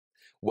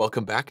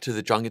Welcome back to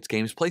the Jongits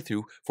Games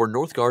playthrough for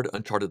Northgard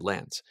Uncharted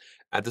Lands.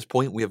 At this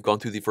point, we have gone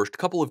through the first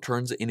couple of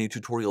turns in a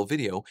tutorial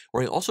video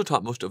where I also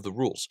taught most of the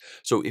rules,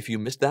 so if you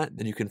missed that,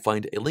 then you can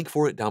find a link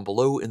for it down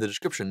below in the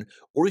description,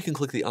 or you can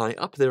click the eye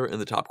up there in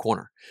the top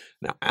corner.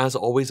 Now, as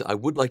always, I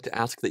would like to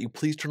ask that you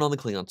please turn on the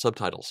Klingon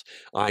subtitles.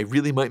 I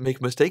really might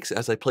make mistakes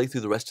as I play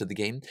through the rest of the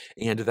game,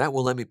 and that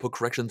will let me put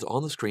corrections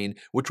on the screen,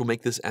 which will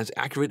make this as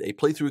accurate a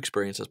playthrough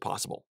experience as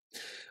possible.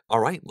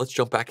 Alright, let's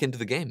jump back into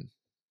the game.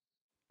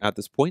 At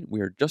this point,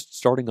 we are just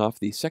starting off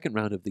the second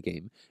round of the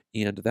game,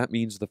 and that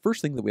means the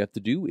first thing that we have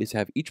to do is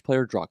have each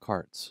player draw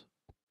cards,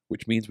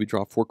 which means we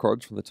draw 4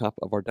 cards from the top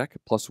of our deck,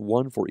 plus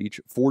 1 for each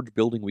forge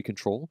building we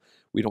control.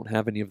 We don't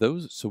have any of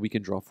those, so we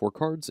can draw 4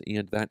 cards,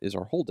 and that is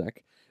our whole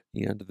deck,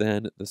 and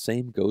then the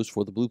same goes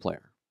for the blue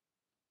player.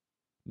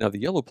 Now,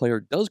 the yellow player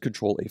does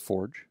control a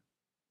forge,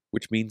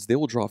 which means they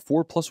will draw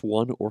 4 plus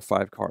 1 or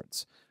 5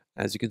 cards.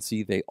 As you can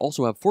see, they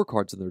also have 4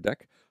 cards in their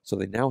deck, so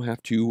they now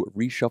have to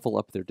reshuffle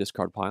up their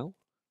discard pile,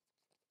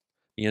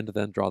 and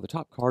then draw the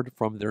top card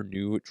from their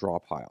new draw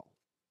pile.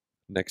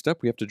 Next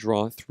up, we have to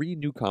draw 3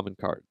 new common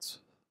cards.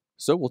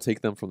 So we'll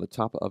take them from the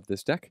top of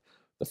this deck.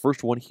 The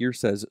first one here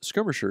says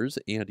Skirmishers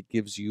and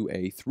gives you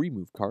a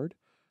 3-move card.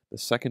 The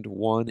second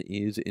one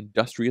is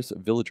Industrious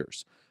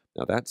Villagers.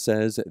 Now that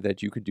says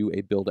that you can do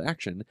a build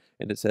action,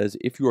 and it says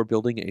if you are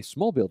building a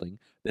small building,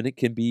 then it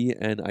can be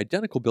an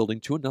identical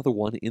building to another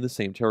one in the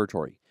same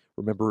territory.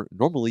 Remember,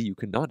 normally you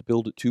cannot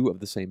build 2 of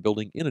the same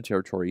building in a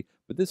territory,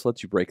 but this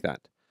lets you break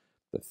that.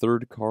 The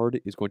third card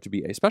is going to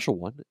be a special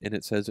one, and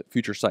it says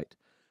Future Sight.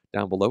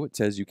 Down below it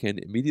says you can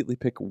immediately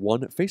pick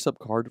 1 face-up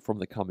card from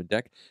the common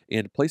deck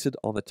and place it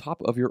on the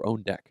top of your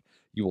own deck.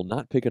 You will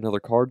not pick another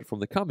card from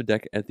the common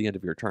deck at the end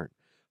of your turn.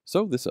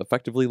 So this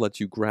effectively lets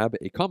you grab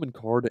a common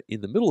card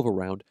in the middle of a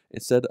round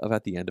instead of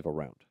at the end of a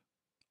round.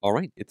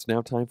 Alright, it's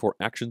now time for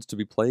actions to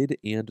be played,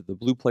 and the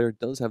blue player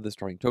does have the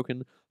starting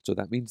token, so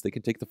that means they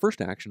can take the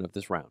first action of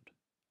this round.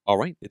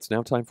 Alright, it's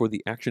now time for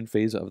the action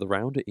phase of the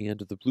round,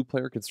 and the blue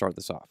player can start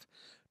this off.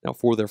 Now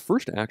for their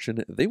first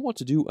action, they want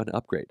to do an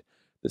upgrade.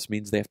 This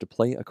means they have to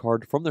play a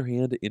card from their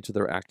hand into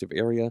their active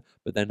area,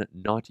 but then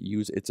not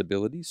use its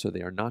ability, so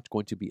they are not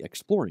going to be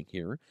exploring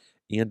here.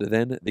 And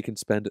then they can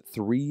spend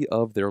 3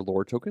 of their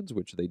lore tokens,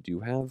 which they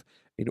do have,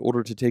 in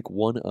order to take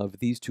 1 of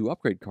these 2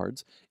 upgrade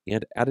cards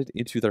and add it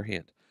into their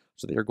hand.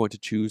 So they are going to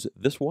choose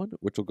this one,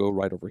 which will go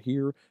right over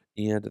here,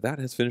 and that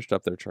has finished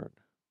up their turn.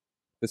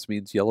 This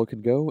means yellow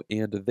can go,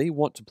 and they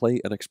want to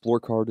play an explore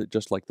card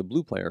just like the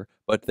blue player,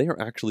 but they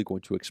are actually going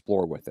to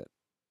explore with it.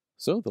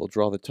 So they'll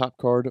draw the top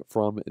card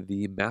from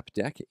the map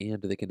deck, and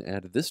they can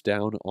add this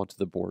down onto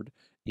the board,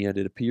 and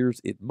it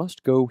appears it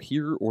must go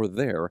here or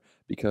there,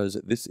 because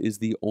this is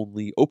the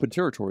only open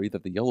territory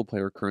that the yellow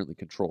player currently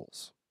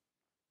controls.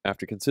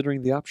 After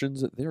considering the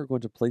options, they are going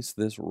to place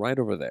this right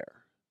over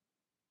there.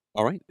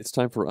 Alright, it's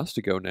time for us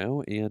to go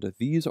now, and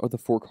these are the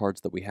 4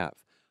 cards that we have.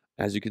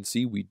 As you can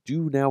see, we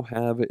do now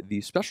have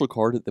the special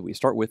card that we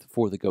start with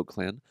for the Goat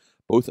Clan.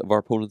 Both of our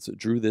opponents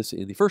drew this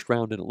in the first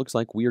round, and it looks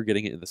like we are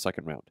getting it in the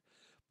second round.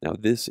 Now,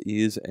 this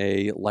is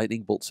a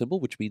lightning bolt symbol,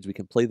 which means we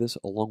can play this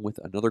along with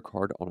another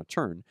card on a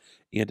turn,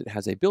 and it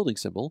has a building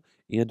symbol,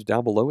 and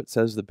down below it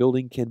says the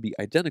building can be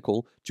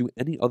identical to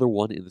any other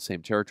one in the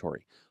same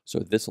territory. So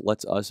this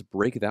lets us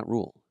break that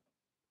rule.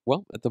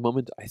 Well, at the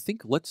moment, I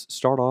think let's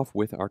start off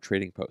with our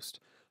trading post.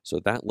 So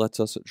that lets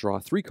us draw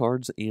 3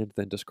 cards and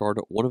then discard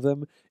 1 of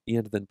them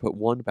and then put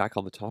 1 back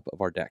on the top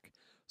of our deck.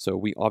 So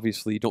we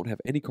obviously don't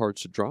have any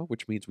cards to draw,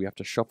 which means we have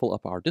to shuffle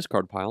up our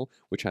discard pile,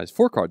 which has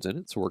 4 cards in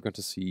it, so we're going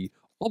to see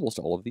almost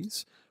all of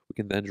these. We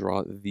can then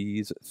draw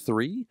these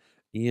 3,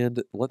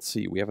 and let's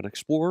see, we have an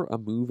explore, a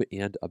move,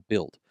 and a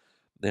build.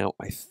 Now,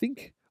 I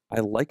think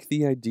I like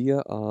the idea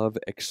of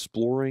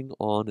exploring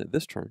on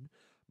this turn.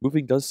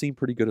 Moving does seem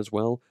pretty good as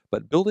well,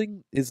 but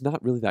building is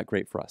not really that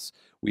great for us.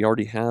 We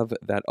already have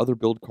that other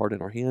build card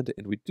in our hand,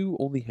 and we do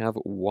only have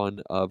 1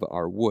 of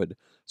our wood.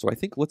 So I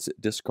think let's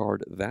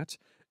discard that,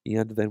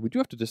 and then we do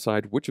have to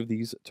decide which of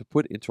these to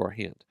put into our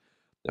hand.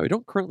 Now, we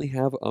don't currently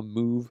have a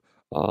move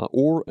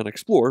or an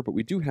explore, but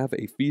we do have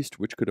a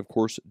feast, which could, of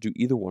course, do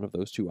either one of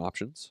those 2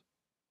 options.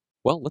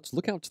 Well, let's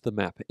look out to the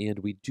map, and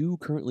we do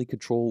currently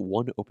control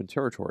 1 open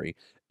territory,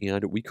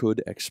 and we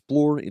could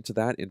explore into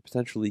that and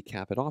potentially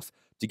cap it off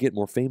to get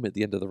more fame at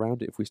the end of the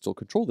round if we still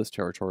control this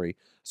territory,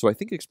 so I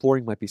think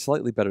exploring might be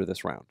slightly better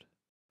this round.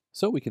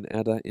 So we can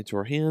add that into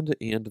our hand,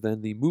 and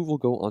then the move will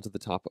go onto the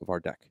top of our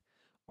deck.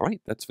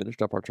 Alright, that's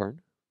finished up our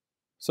turn.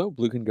 So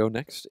blue can go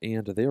next,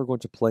 and they are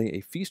going to play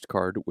a feast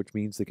card, which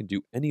means they can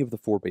do any of the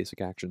 4 basic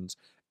actions,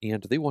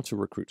 and they want to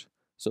recruit.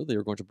 So they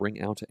are going to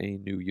bring out a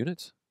new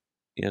unit,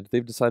 and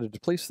they've decided to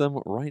place them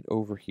right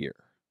over here.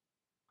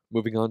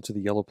 Moving on to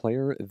the yellow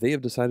player, they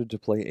have decided to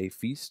play a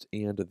feast,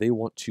 and they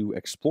want to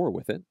explore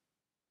with it.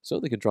 So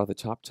they can draw the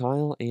top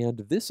tile,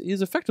 and this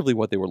is effectively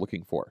what they were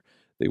looking for.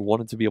 They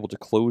wanted to be able to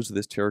close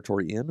this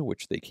territory in,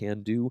 which they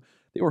can do.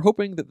 They were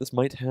hoping that this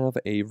might have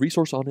a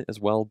resource on it as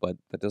well, but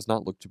that does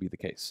not look to be the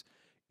case.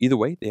 Either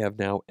way, they have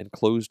now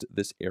enclosed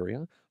this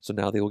area, so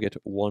now they will get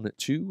 1,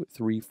 2,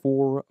 3,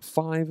 4,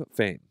 5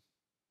 fame.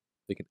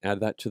 They can add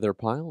that to their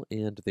pile,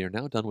 and they are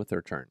now done with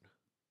their turn.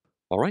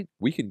 All right,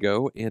 we can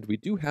go, and we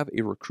do have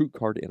a recruit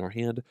card in our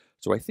hand,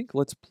 so I think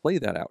let's play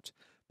that out.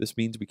 This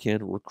means we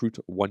can recruit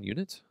one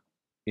unit,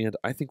 and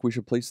I think we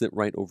should place it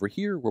right over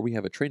here where we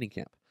have a training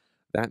camp.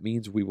 That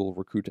means we will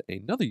recruit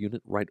another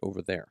unit right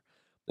over there.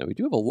 Now, we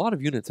do have a lot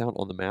of units out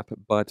on the map,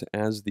 but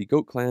as the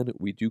Goat Clan,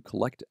 we do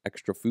collect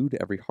extra food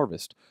every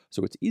harvest,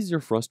 so it's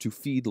easier for us to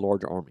feed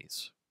large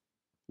armies.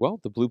 Well,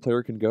 the blue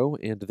player can go,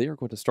 and they are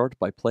going to start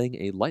by playing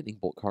a Lightning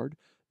Bolt card.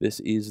 This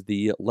is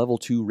the level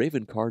 2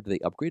 Raven card they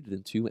upgraded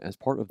into as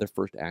part of their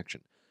first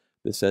action.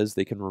 This says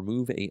they can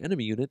remove a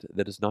enemy unit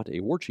that is not a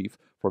war chief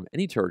from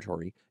any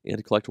territory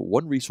and collect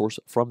one resource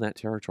from that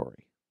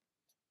territory.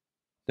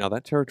 Now,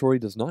 that territory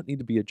does not need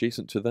to be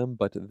adjacent to them,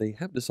 but they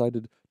have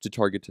decided to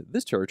target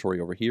this territory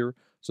over here,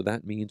 so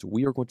that means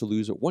we are going to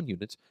lose one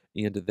unit,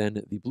 and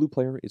then the blue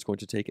player is going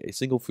to take a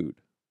single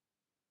food.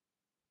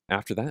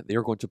 After that, they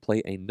are going to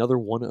play another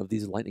one of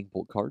these Lightning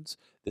Bolt cards.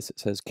 This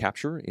says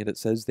Capture, and it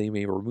says they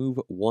may remove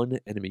one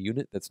enemy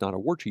unit that's not a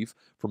war chief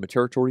from a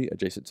territory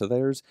adjacent to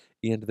theirs,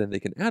 and then they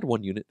can add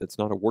one unit that's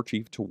not a war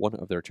chief to one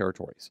of their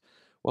territories.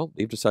 Well,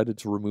 they've decided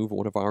to remove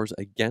one of ours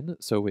again,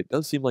 so it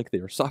does seem like they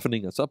are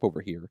softening us up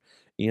over here,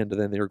 and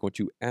then they are going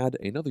to add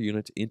another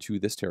unit into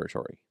this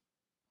territory.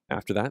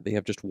 After that, they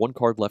have just one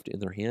card left in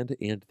their hand,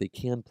 and they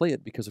can play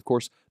it because, of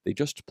course, they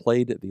just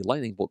played the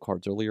Lightning Bolt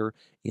cards earlier,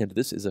 and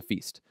this is a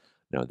feast.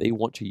 Now, they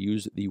want to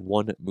use the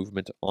one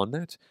movement on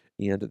that,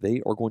 and they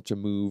are going to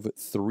move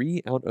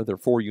 3 out of their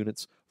 4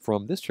 units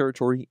from this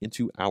territory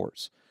into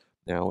ours.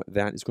 Now,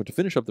 that is going to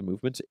finish up the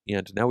movement,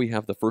 and now we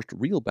have the first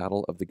real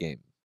battle of the game.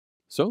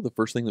 So the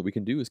first thing that we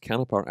can do is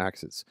count up our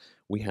axes.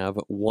 We have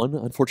 1,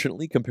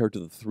 unfortunately, compared to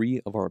the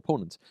 3 of our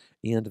opponents,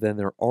 and then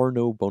there are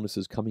no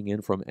bonuses coming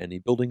in from any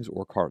buildings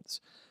or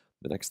cards.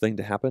 The next thing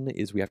to happen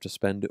is we have to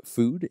spend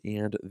food,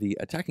 and the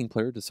attacking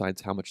player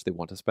decides how much they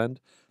want to spend.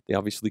 They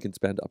obviously can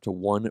spend up to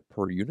 1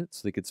 per unit,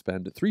 so they could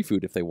spend 3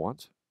 food if they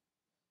want,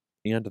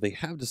 and they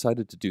have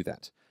decided to do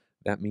that.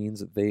 That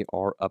means they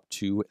are up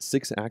to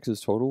 6 axes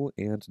total,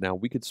 and now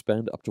we could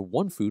spend up to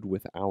 1 food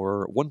with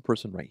our 1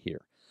 person right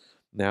here.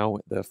 Now,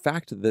 the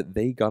fact that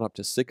they got up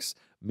to 6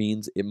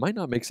 means it might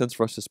not make sense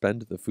for us to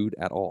spend the food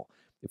at all.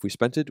 If we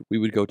spent it, we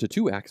would go to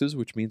 2 axes,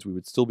 which means we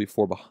would still be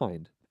 4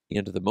 behind.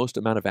 And the most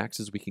amount of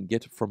axes we can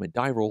get from a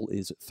die roll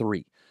is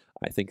 3.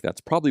 I think that's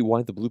probably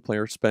why the blue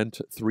player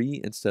spent 3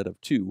 instead of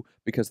 2,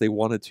 because they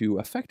wanted to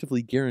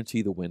effectively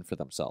guarantee the win for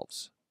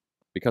themselves.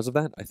 Because of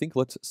that, I think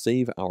let's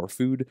save our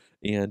food,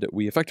 and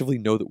we effectively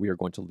know that we are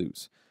going to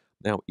lose.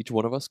 Now, each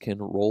one of us can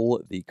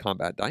roll the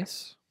combat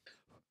dice.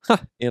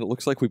 Ha! And it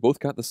looks like we both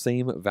got the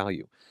same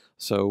value.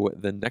 So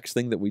the next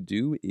thing that we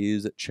do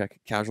is check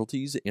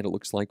casualties, and it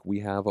looks like we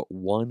have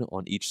 1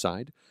 on each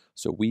side.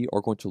 So we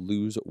are going to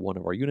lose 1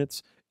 of our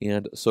units,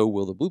 and so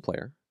will the blue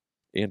player.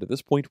 And at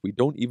this point, we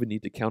don't even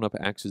need to count up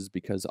axes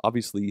because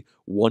obviously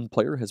 1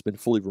 player has been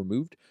fully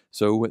removed,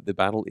 so the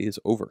battle is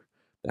over.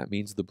 That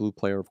means the blue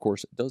player, of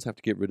course, does have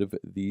to get rid of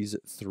these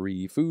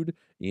 3 food,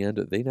 and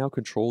they now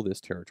control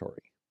this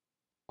territory.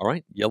 All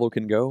right, yellow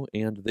can go,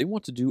 and they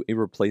want to do a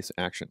replace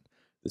action.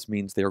 This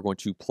means they are going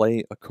to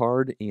play a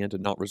card and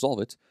not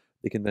resolve it.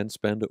 They can then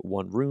spend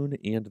 1 rune,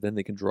 and then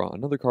they can draw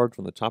another card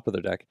from the top of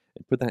their deck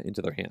and put that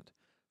into their hand.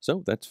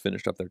 So that's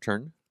finished up their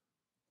turn,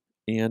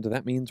 and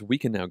that means we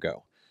can now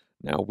go.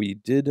 Now, we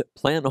did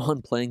plan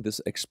on playing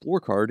this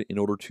Explore card in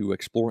order to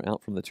explore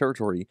out from the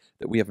territory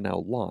that we have now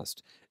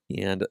lost,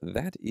 and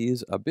that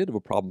is a bit of a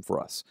problem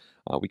for us.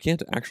 We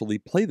can't actually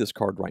play this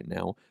card right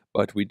now,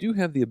 but we do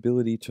have the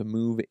ability to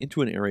move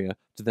into an area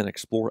to then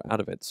explore out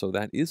of it, so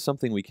that is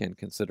something we can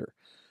consider.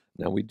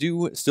 Now, we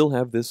do still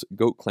have this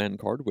Goat Clan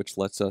card, which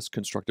lets us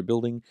construct a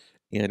building,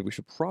 and we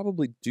should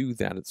probably do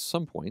that at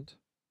some point.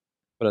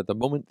 But at the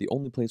moment, the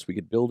only place we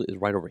could build is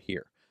right over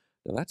here.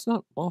 Now, that's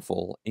not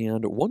awful,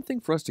 and one thing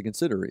for us to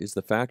consider is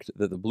the fact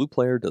that the blue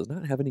player does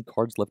not have any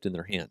cards left in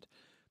their hand.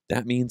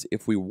 That means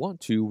if we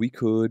want to, we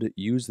could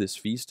use this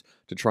feast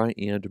to try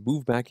and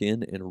move back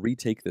in and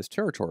retake this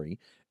territory,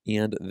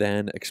 and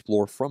then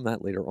explore from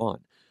that later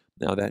on.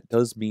 Now, that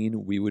does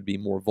mean we would be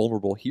more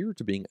vulnerable here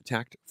to being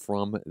attacked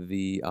from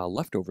the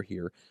left over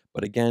here,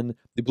 but again,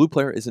 the blue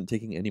player isn't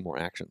taking any more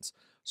actions.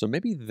 So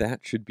maybe that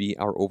should be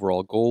our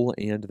overall goal,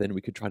 and then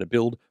we could try to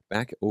build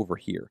back over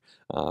here.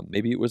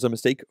 Maybe it was a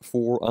mistake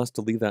for us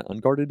to leave that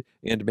unguarded,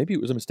 and maybe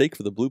it was a mistake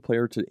for the blue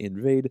player to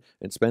invade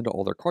and spend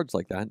all their cards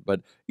like that,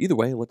 but either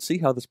way, let's see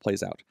how this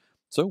plays out.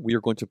 So we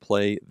are going to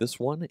play this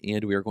one,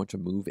 and we are going to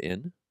move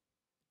in,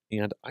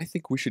 and I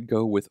think we should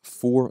go with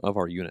 4 of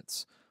our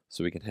units.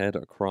 So we can head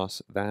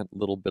across that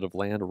little bit of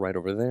land right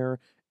over there,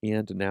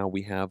 and now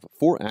we have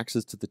 4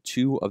 axes to the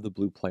 2 of the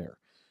blue player.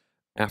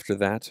 After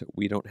that,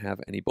 we don't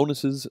have any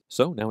bonuses,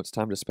 so now it's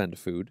time to spend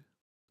food.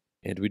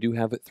 And we do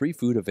have 3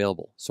 food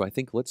available, so I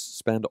think let's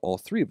spend all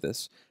 3 of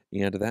this,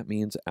 and that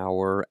means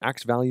our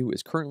axe value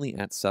is currently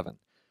at 7.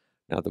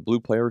 Now, the blue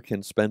player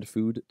can spend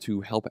food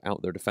to help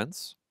out their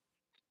defense,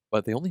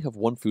 but they only have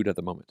 1 food at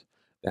the moment.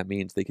 That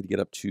means they could get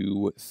up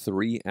to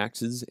 3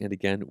 axes, and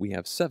again, we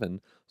have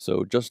 7.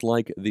 So just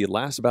like the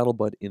last battle,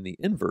 but in the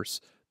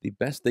inverse, the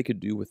best they could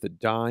do with the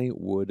die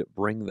would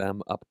bring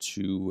them up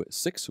to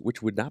 6,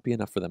 which would not be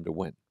enough for them to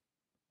win.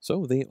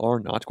 So they are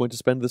not going to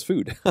spend this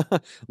food.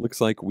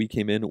 Looks like we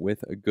came in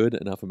with a good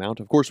enough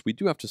amount. Of course, we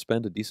do have to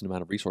spend a decent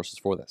amount of resources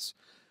for this.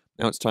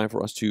 Now it's time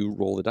for us to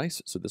roll the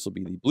dice. So this will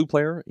be the blue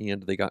player,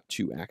 and they got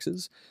 2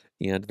 axes.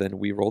 And then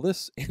we roll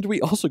this, and we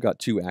also got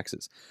 2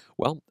 axes.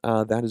 Well,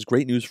 that is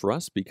great news for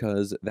us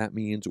because that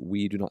means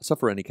we do not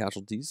suffer any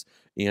casualties,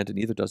 and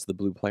neither does the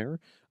blue player.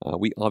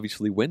 We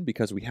obviously win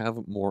because we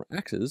have more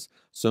axes,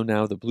 so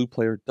now the blue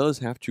player does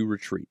have to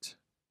retreat.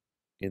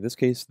 In this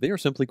case, they are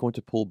simply going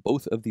to pull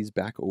both of these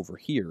back over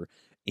here,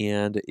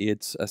 and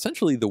it's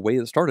essentially the way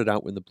it started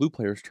out when the blue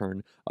player's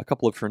turn a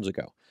couple of turns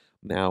ago.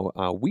 Now,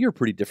 we are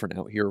pretty different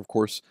out here. Of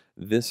course,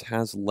 this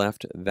has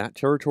left that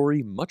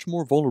territory much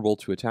more vulnerable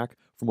to attack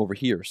from over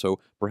here, so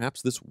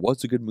perhaps this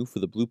was a good move for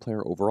the blue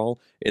player overall.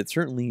 It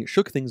certainly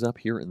shook things up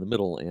here in the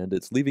middle, and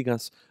it's leaving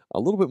us a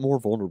little bit more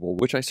vulnerable,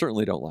 which I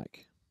certainly don't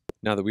like.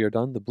 Now that we are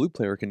done, the blue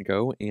player can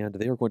go, and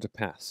they are going to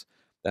pass.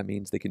 That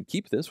means they can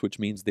keep this, which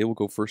means they will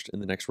go first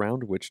in the next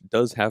round, which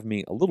does have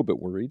me a little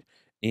bit worried.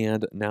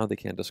 And now they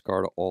can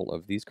discard all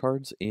of these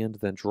cards and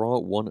then draw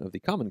one of the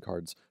common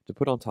cards to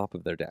put on top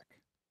of their deck.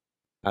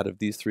 Out of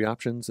these 3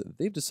 options,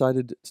 they've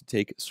decided to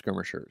take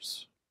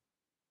skirmishers.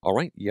 All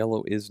right,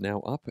 yellow is now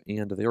up,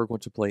 and they are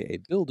going to play a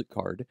build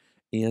card,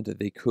 and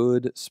they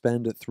could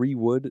spend 3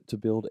 wood to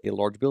build a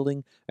large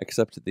building,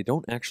 except they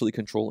don't actually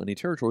control any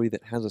territory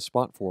that has a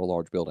spot for a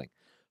large building.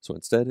 So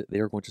instead, they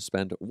are going to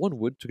spend 1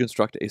 wood to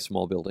construct a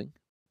small building,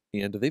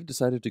 and they've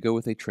decided to go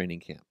with a training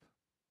camp.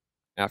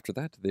 After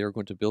that, they are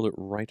going to build it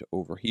right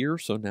over here,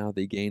 so now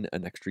they gain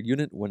an extra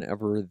unit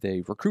whenever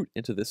they recruit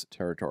into this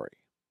territory.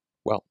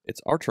 Well, it's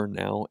our turn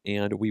now,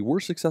 and we were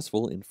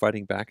successful in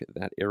fighting back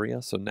that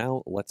area, so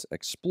now let's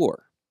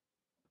explore.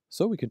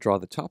 So we can draw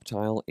the top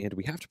tile, and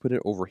we have to put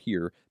it over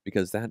here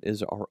because that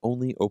is our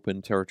only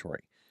open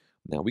territory.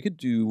 Now we could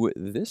do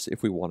this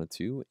if we wanted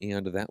to,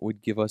 and that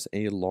would give us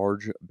a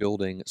large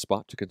building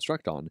spot to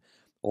construct on.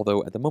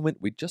 Although at the moment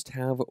we just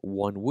have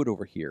 1 wood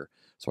over here.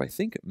 So I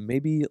think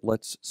maybe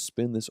let's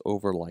spin this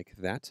over like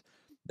that.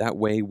 That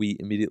way we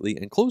immediately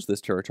enclose this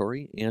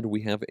territory, and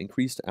we have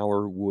increased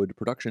our wood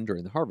production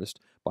during the harvest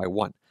by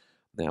 1.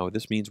 Now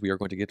this means we are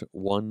going to get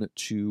 1,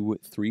 2,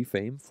 3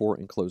 fame for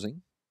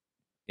enclosing,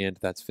 and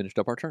that's finished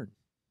up our turn.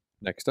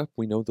 Next up,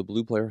 we know the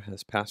blue player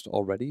has passed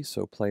already,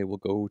 so play will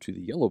go to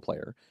the yellow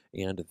player,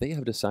 and they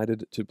have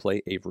decided to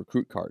play a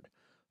recruit card.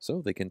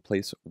 So they can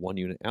place 1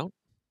 unit out,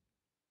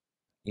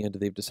 and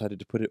they've decided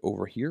to put it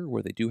over here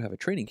where they do have a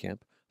training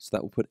camp, so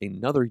that will put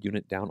another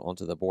unit down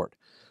onto the board.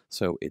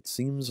 So it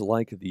seems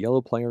like the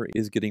yellow player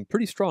is getting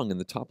pretty strong in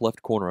the top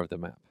left corner of the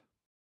map.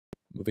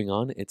 Moving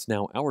on, it's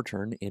now our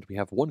turn, and we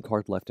have 1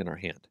 card left in our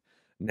hand.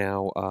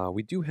 Now,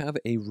 we do have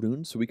a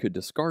rune, so we could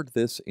discard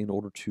this in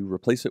order to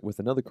replace it with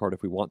another card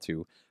if we want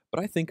to, but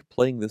I think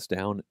playing this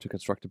down to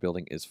construct a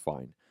building is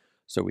fine.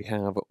 So we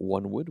have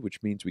 1 wood,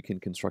 which means we can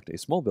construct a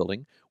small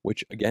building,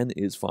 which again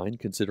is fine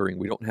considering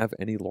we don't have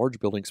any large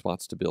building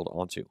spots to build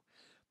onto.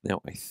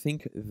 Now, I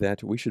think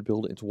that we should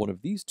build into one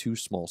of these 2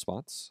 small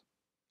spots,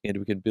 and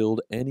we can build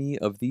any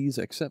of these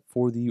except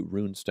for the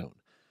rune stone.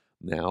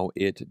 Now,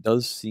 it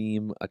does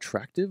seem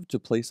attractive to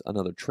place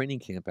another training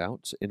camp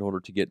out in order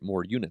to get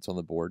more units on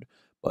the board,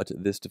 but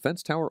this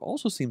defense tower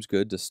also seems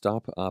good to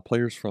stop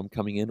players from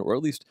coming in, or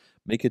at least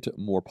make it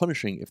more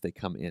punishing if they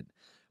come in.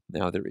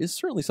 Now, there is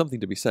certainly something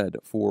to be said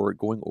for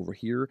going over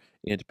here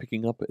and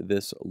picking up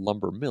this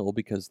lumber mill,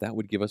 because that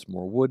would give us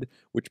more wood,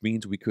 which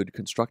means we could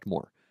construct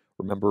more.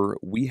 Remember,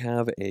 we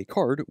have a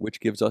card which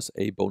gives us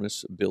a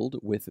bonus build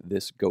with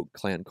this Goat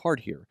Clan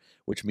card here,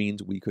 which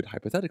means we could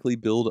hypothetically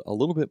build a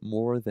little bit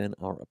more than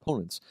our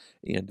opponents.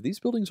 And these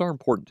buildings are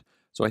important,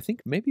 so I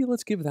think maybe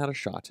let's give that a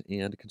shot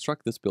and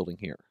construct this building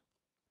here.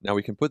 Now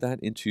we can put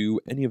that into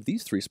any of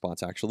these 3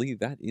 spots, actually.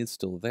 That is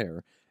still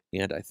there.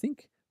 And I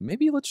think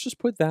maybe let's just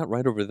put that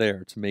right over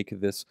there to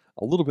make this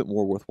a little bit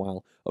more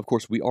worthwhile. Of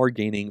course, we are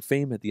gaining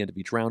fame at the end of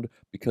each round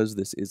because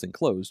this is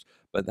enclosed,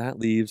 but that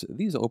leaves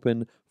these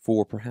open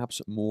for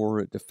perhaps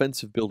more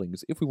defensive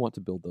buildings if we want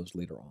to build those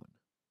later on.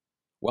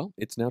 Well,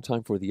 it's now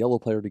time for the yellow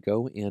player to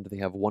go, and they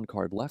have 1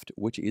 card left,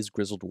 which is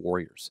Grizzled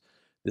Warriors.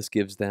 This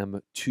gives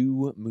them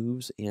 2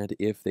 moves, and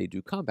if they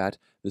do combat,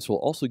 this will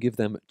also give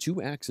them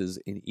 2 axes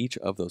in each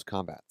of those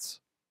combats.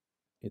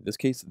 In this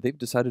case, they've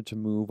decided to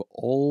move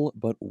all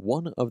but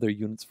 1 of their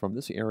units from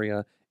this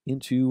area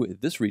into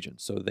this region,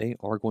 so they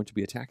are going to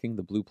be attacking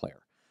the blue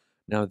player.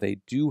 Now, they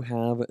do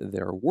have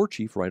their war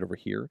chief right over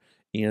here,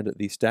 and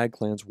the Stag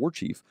Clan's war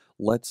chief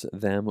lets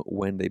them,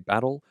 when they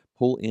battle,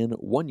 pull in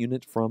 1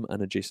 unit from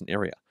an adjacent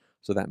area.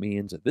 So that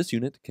means that this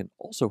unit can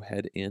also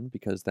head in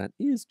because that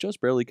is just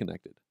barely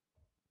connected.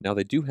 Now,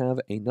 they do have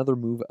another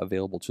move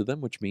available to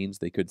them, which means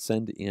they could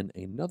send in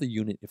another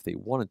unit if they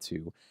wanted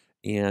to,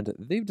 and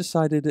they've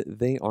decided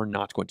they are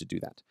not going to do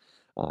that.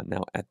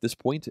 Now, at this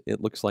point,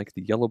 it looks like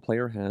the yellow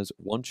player has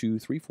 1, 2,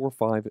 3, 4,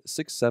 5,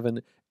 6,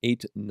 7,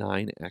 8,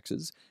 9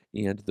 axes,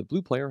 and the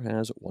blue player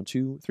has 1,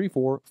 2, 3,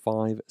 4,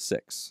 5,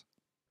 6.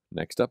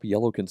 Next up,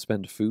 yellow can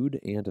spend food,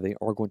 and they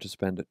are going to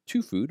spend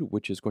 2 food,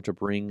 which is going to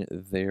bring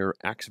their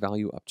axe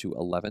value up to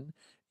 11.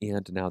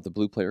 And now the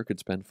blue player could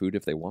spend food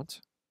if they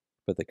want,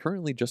 but they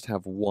currently just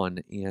have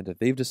 1, and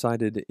they've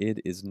decided it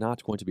is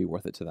not going to be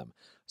worth it to them.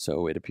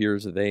 So it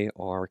appears they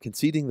are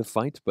conceding the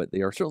fight, but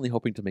they are certainly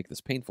hoping to make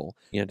this painful,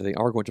 and they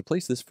are going to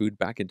place this food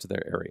back into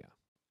their area.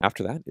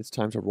 After that, it's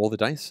time to roll the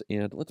dice,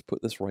 and let's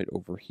put this right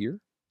over here.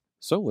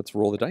 So let's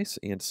roll the dice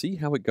and see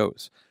how it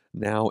goes.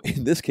 Now,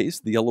 in this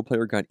case, the yellow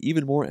player got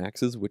even more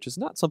axes, which is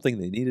not something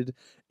they needed,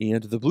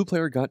 and the blue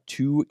player got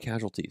 2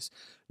 casualties.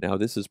 Now,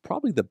 this is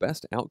probably the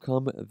best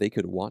outcome they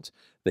could want.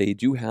 They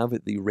do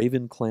have the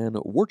Raven Clan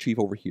War Chief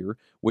over here,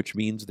 which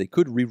means they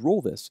could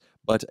re-roll this,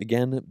 but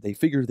again, they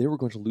figured they were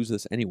going to lose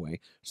this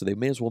anyway, so they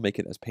may as well make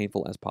it as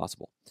painful as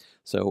possible.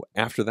 So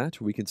after that,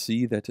 we can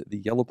see that the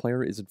yellow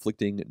player is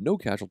inflicting no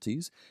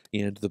casualties,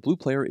 and the blue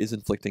player is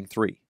inflicting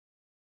 3.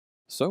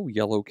 So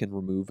yellow can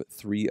remove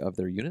 3 of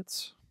their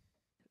units.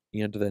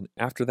 And then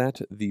after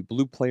that, the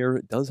blue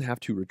player does have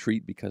to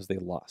retreat because they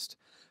lost.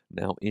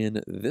 Now,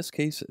 in this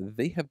case,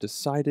 they have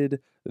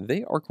decided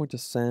they are going to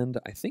send,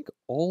 I think,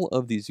 all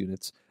of these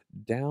units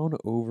down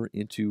over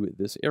into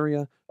this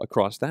area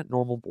across that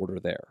normal border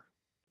there.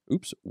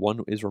 Oops,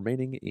 1 is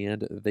remaining,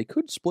 and they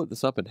could split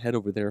this up and head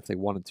over there if they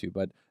wanted to,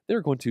 but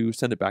they're going to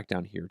send it back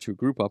down here to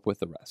group up with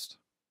the rest.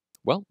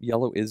 Well,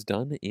 yellow is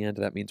done, and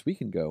that means we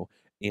can go,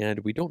 and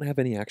we don't have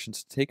any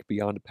actions to take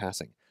beyond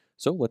passing.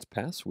 So let's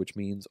pass, which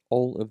means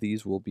all of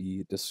these will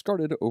be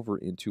discarded over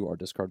into our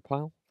discard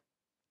pile.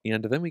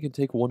 And then we can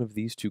take one of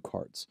these 2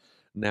 cards.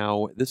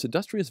 Now, this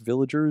Industrious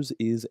Villagers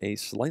is a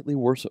slightly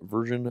worse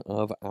version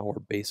of our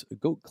base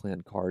Goat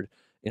Clan card,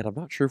 and I'm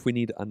not sure if we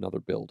need another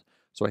build.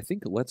 So I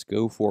think let's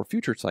go for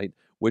Future Sight,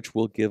 which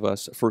will give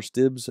us first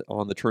dibs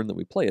on the turn that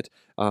we play it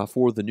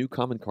for the new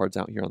common cards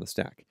out here on the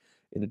stack.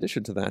 In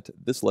addition to that,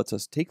 this lets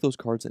us take those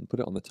cards and put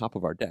it on the top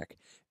of our deck,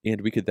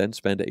 and we could then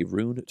spend a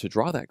rune to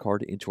draw that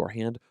card into our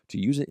hand to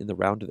use it in the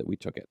round that we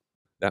took it.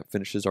 That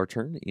finishes our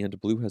turn,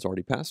 and blue has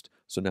already passed,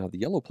 so now the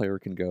yellow player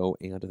can go,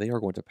 and they are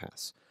going to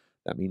pass.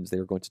 That means they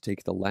are going to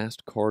take the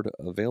last card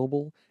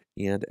available,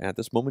 and at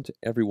this moment,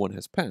 everyone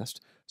has passed,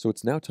 so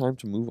it's now time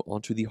to move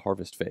on to the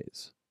harvest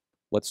phase.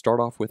 Let's start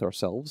off with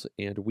ourselves,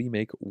 and we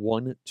make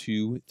 1,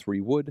 2,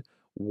 3 wood,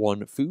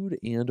 1 food,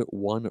 and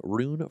 1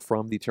 rune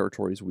from the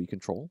territories we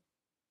control.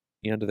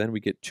 And then we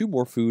get 2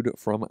 more food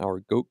from our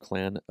Goat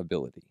Clan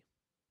ability.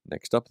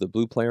 Next up, the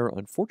blue player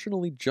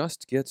unfortunately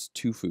just gets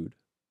 2 food.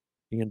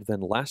 And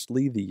then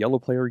lastly, the yellow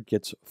player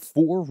gets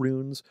 4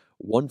 runes,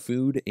 1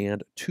 food,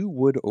 and 2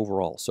 wood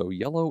overall. So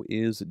yellow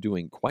is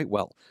doing quite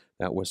well.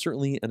 That was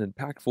certainly an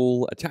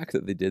impactful attack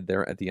that they did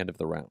there at the end of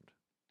the round.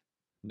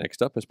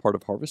 Next up, as part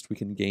of Harvest, we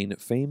can gain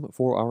fame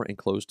for our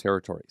enclosed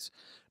territories.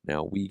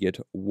 Now, we get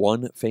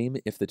 1 fame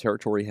if the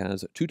territory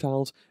has 2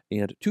 tiles,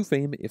 and 2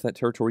 fame if that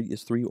territory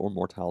is 3 or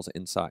more tiles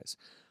in size.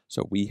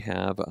 So we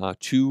have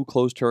 2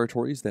 closed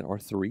territories that are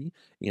 3,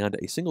 and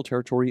a single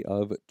territory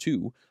of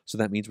 2, so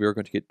that means we are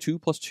going to get 2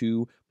 plus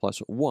 2 plus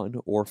 1,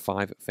 or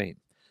 5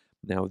 fame.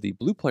 Now, the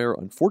blue player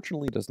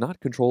unfortunately does not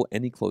control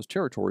any closed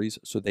territories,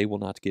 so they will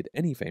not get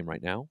any fame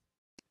right now.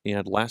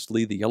 And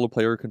lastly, the yellow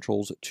player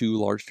controls 2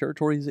 large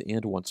territories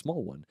and 1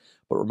 small one.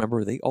 But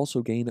remember, they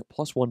also gain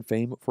plus 1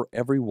 fame for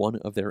every one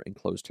of their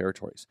enclosed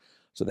territories.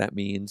 So that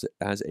means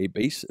as a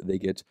base, they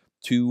get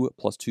 2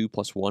 plus 2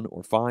 plus 1,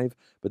 or 5,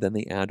 but then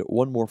they add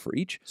 1 more for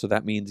each. So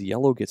that means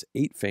yellow gets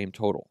 8 fame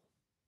total.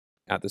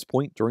 At this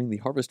point, during the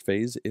harvest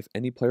phase, if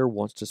any player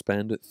wants to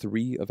spend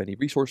 3 of any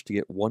resource to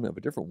get 1 of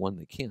a different one,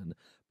 they can,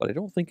 but I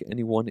don't think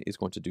anyone is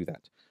going to do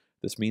that.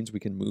 This means we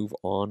can move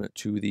on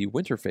to the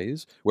winter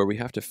phase, where we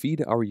have to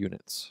feed our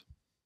units.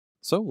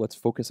 So let's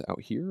focus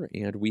out here,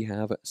 and we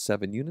have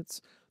 7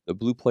 units. The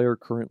blue player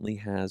currently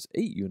has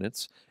 8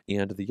 units,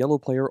 and the yellow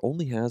player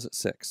only has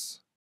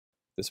 6.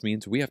 This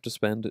means we have to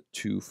spend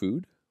 2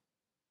 food.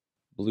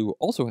 Blue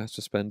also has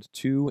to spend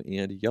 2,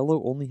 and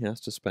yellow only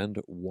has to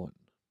spend 1.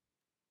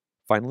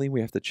 Finally,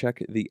 we have to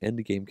check the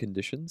end game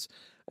conditions.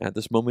 At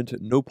this moment,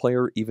 no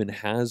player even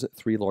has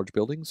 3 large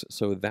buildings,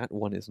 so that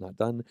one is not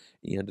done,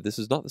 and this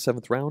is not the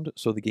 7th round,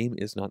 so the game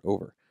is not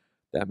over.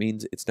 That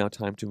means it's now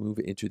time to move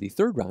into the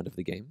 3rd round of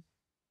the game,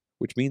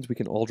 which means we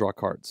can all draw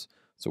cards.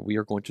 So we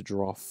are going to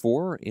draw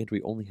 4, and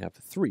we only have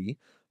 3,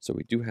 so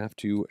we do have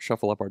to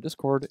shuffle up our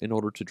discard in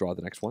order to draw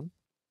the next one.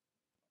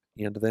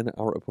 And then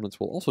our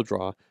opponents will also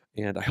draw,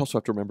 and I also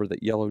have to remember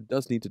that yellow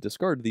does need to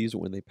discard these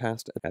when they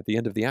passed at the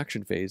end of the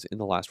action phase in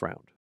the last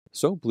round.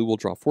 So blue will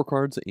draw 4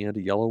 cards, and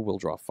yellow will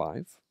draw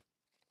 5.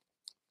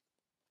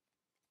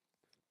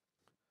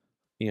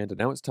 And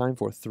now it's time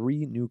for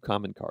 3 new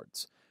common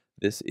cards.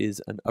 This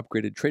is an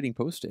upgraded trading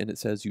post, and it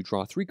says you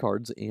draw 3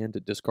 cards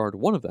and discard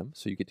 1 of them,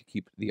 so you get to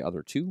keep the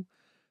other 2.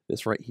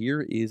 This right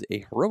here is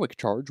a heroic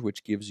charge,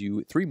 which gives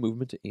you 3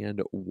 movement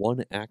and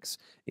 1 axe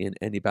in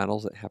any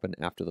battles that happen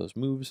after those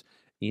moves.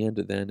 And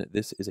then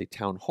this is a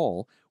town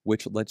hall,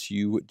 which lets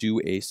you do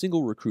a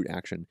single recruit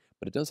action,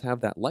 but it does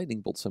have that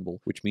lightning bolt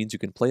symbol, which means you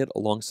can play it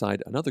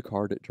alongside another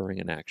card during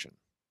an action.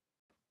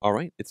 All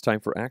right, it's time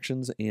for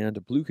actions,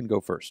 and blue can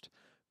go first.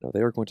 Now,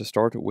 they are going to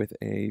start with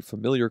a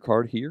familiar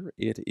card here.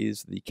 It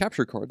is the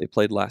capture card they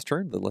played last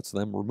turn that lets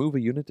them remove a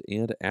unit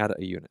and add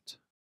a unit.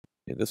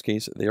 In this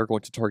case, they are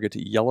going to target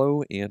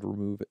yellow and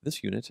remove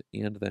this unit,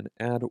 and then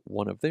add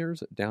one of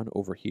theirs down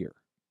over here.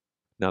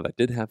 Now, that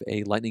did have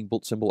a lightning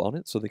bolt symbol on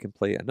it, so they can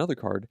play another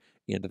card,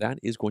 and that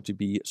is going to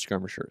be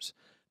skirmishers.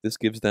 This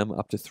gives them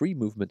up to 3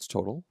 movements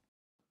total,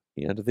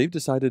 and they've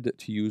decided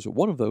to use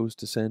one of those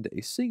to send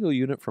a single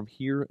unit from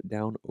here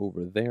down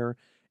over there.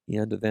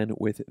 And then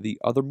with the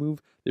other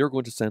move, they're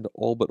going to send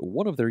all but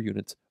one of their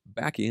units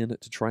back in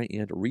to try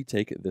and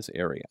retake this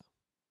area.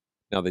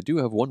 Now, they do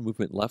have 1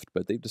 movement left,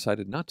 but they've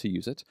decided not to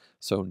use it,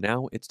 so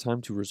now it's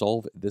time to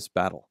resolve this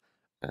battle.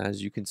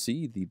 As you can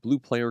see, the blue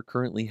player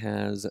currently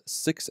has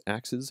 6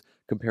 axes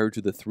compared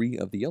to the 3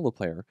 of the yellow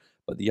player,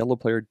 but the yellow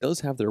player does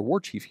have their war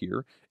chief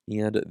here,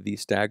 and the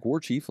stag war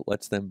chief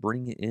lets them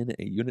bring in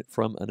a unit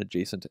from an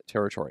adjacent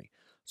territory.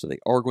 So they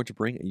are going to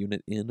bring a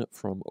unit in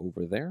from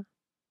over there,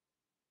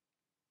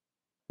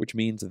 which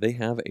means they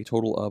have a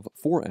total of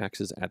 4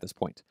 axes at this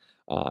point.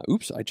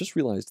 Oops, I just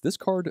realized this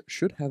card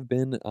should have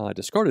been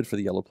discarded for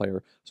the yellow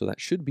player, so that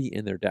should be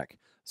in their deck.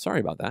 Sorry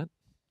about that.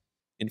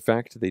 In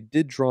fact, they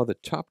did draw the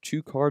top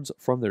 2 cards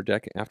from their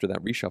deck after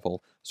that reshuffle,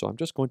 so I'm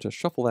just going to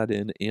shuffle that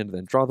in and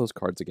then draw those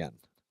cards again.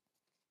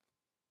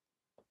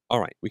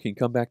 Alright, we can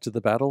come back to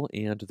the battle,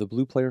 and the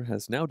blue player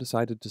has now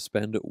decided to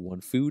spend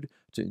 1 food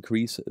to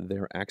increase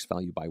their axe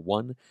value by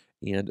 1,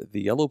 and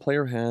the yellow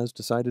player has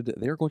decided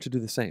they're going to do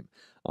the same.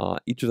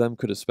 Each of them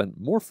could have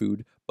spent more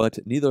food, but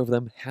neither of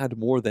them had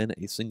more than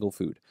a single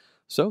food.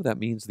 So that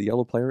means the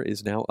yellow player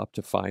is now up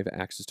to 5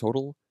 axes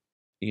total,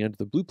 and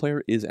the blue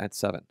player is at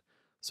 7.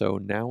 So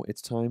now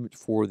it's time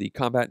for the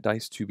combat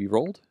dice to be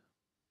rolled,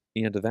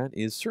 and that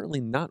is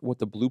certainly not what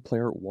the blue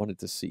player wanted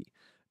to see.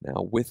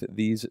 Now, with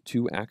these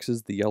 2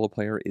 axes, the yellow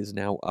player is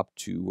now up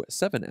to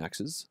 7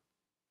 axes,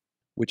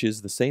 which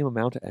is the same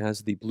amount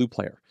as the blue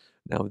player.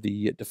 Now,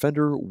 the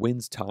defender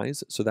wins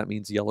ties, so that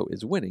means yellow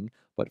is winning,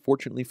 but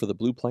fortunately for the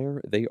blue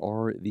player, they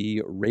are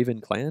the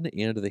Raven clan,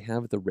 and they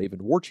have the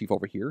Raven war chief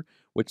over here,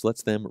 which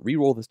lets them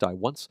re-roll this die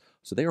once,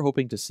 so they are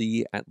hoping to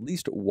see at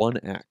least 1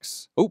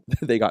 axe. Oh,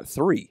 they got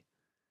 3.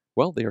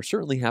 Well, they are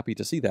certainly happy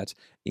to see that,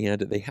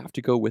 and they have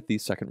to go with the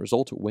second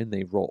result when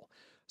they roll.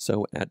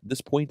 So at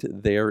this point,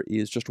 there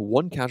is just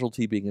 1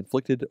 casualty being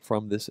inflicted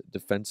from this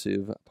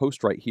defensive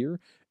post right here,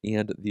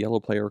 and the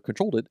yellow player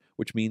controlled it,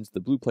 which means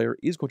the blue player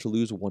is going to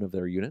lose 1 of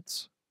their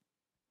units.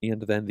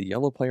 And then the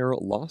yellow player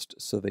lost,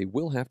 so they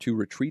will have to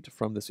retreat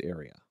from this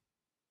area.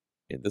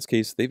 In this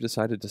case, they've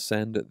decided to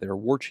send their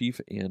war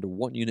chief and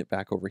 1 unit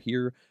back over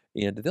here,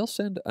 and they'll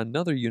send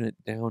another unit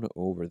down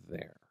over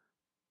there.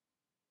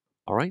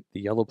 Alright, the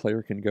yellow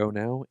player can go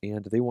now,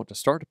 and they want to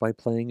start by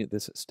playing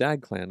this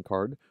Stag Clan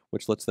card,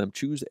 which lets them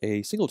choose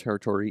a single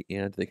territory,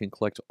 and they can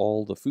collect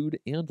all the food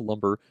and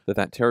lumber that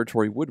that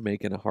territory would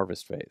make in a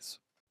harvest phase.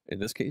 In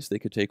this case, they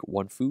could take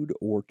 1 food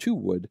or 2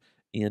 wood,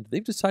 and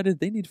they've decided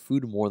they need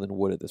food more than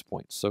wood at this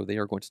point, so they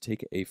are going to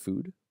take a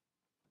food.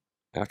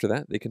 After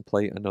that, they can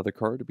play another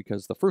card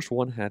because the first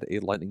one had a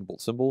lightning bolt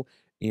symbol,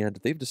 and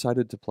they've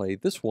decided to play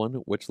this one,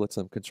 which lets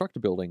them construct a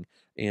building,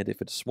 and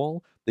if it's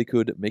small, they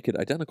could make it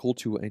identical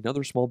to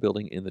another small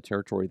building in the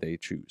territory they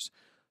choose.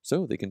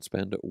 So they can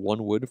spend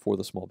 1 wood for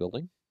the small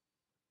building,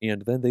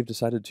 and then they've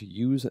decided to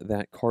use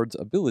that card's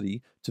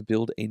ability to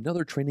build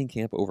another training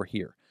camp over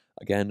here.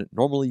 Again,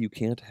 normally you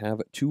can't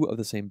have 2 of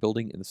the same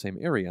building in the same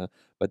area,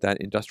 but that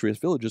Industrious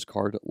Villages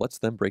card lets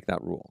them break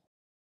that rule.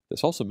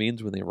 This also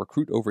means when they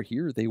recruit over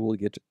here, they will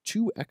get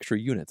 2 extra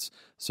units,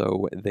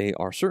 so they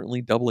are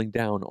certainly doubling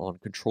down on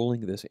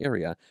controlling this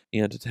area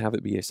and to have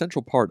it be a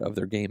central part of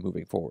their game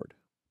moving forward.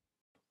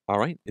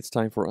 Alright, it's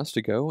time for us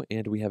to go,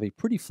 and we have a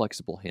pretty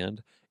flexible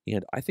hand,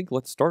 and I think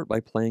let's start by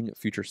playing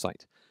Future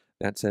Sight.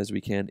 That says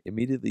we can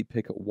immediately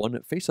pick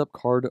 1 face-up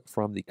card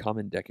from the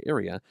common deck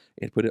area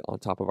and put it on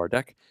top of our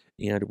deck,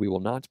 and we will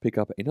not pick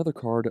up another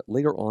card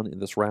later on in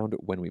this round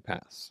when we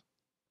pass.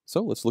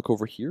 So let's look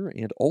over here,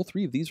 and all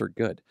 3 of these are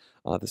good.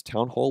 This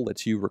Town Hall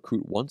lets you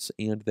recruit once,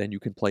 and then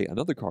you can play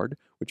another card,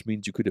 which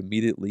means you could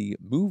immediately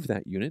move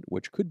that unit,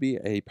 which could be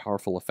a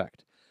powerful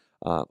effect.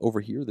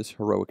 Over here, this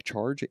Heroic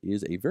Charge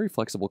is a very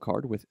flexible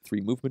card with 3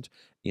 movement,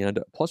 and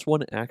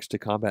 +1 axe to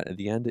combat at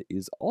the end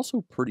is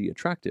also pretty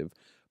attractive,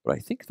 but I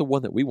think the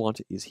one that we want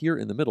is here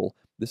in the middle.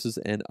 This is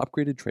an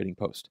upgraded trading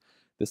post.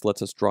 This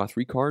lets us draw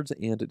 3 cards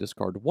and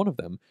discard 1 of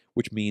them,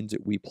 which means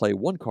we play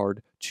 1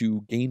 card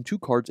to gain 2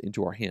 cards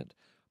into our hand.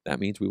 That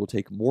means we will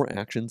take more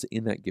actions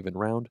in that given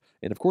round,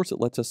 and of course it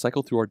lets us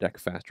cycle through our deck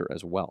faster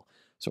as well.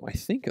 So I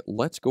think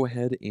let's go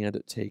ahead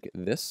and take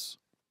this,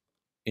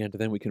 and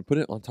then we can put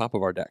it on top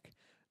of our deck.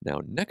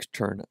 Now next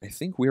turn, I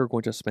think we are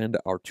going to spend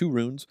our 2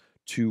 runes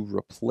to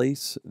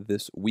replace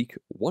this weak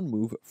 1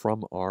 move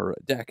from our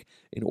deck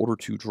in order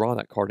to draw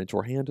that card into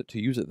our hand to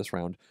use it this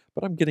round,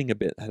 but I'm getting a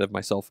bit ahead of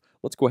myself.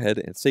 Let's go ahead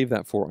and save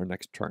that for our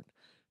next turn.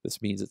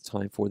 This means it's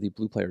time for the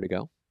blue player to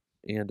go,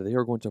 and they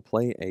are going to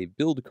play a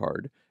build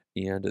card,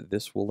 and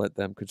this will let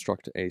them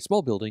construct a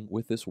small building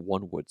with this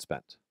 1 wood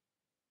spent.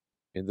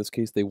 In this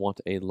case, they want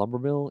a lumber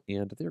mill,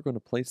 and they're going to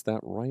place that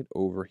right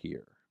over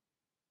here.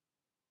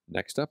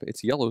 Next up,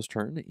 it's yellow's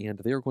turn, and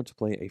they are going to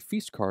play a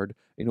feast card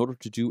in order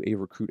to do a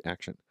recruit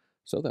action.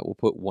 So that will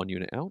put 1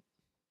 unit out,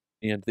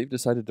 and they've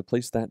decided to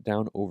place that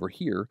down over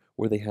here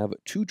where they have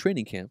 2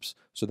 training camps,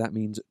 so that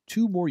means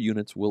 2 more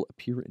units will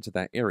appear into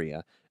that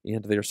area,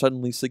 and they are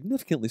suddenly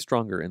significantly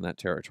stronger in that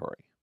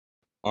territory.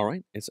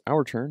 Alright, it's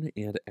our turn,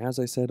 and as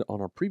I said on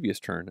our previous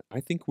turn,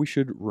 I think we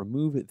should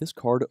remove this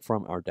card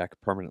from our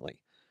deck permanently.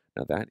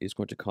 Now that is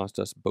going to cost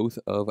us both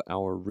of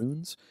our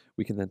runes.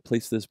 We can then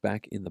place this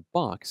back in the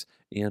box,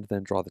 and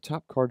then draw the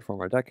top card from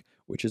our deck,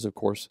 which is of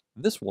course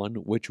this one,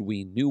 which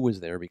we knew was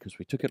there because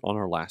we took it on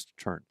our last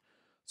turn.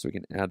 So we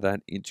can add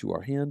that into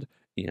our hand,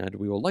 and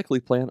we will likely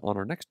play it on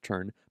our next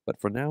turn, but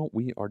for now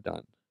we are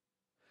done.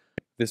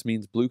 This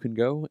means blue can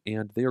go,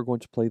 and they are going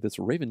to play this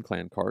Raven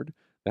Clan card.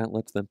 That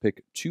lets them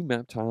pick 2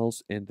 map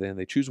tiles, and then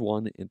they choose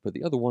one and put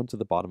the other one to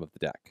the bottom of the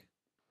deck.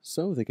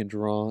 So they can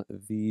draw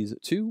these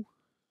 2,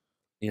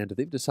 and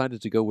they've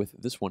decided to go with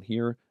this one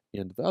here,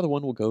 and the other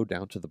one will go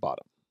down to the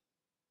bottom.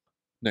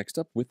 Next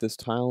up, with this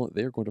tile,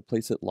 they're going to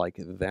place it like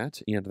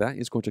that, and that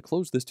is going to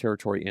close this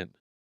territory in.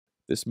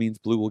 This means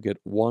blue will get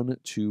 1,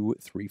 2,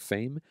 3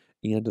 fame,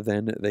 and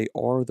then they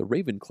are the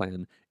Raven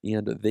Clan,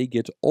 and they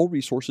get all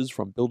resources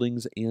from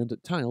buildings and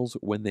tiles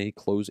when they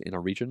close in a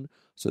region,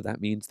 so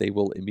that means they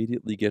will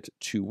immediately get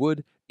 2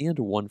 wood and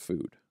 1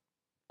 food.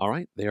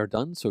 Alright, they are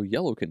done, so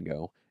yellow can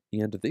go,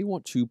 and they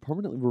want to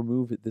permanently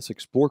remove this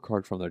Explore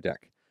card from their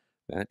deck.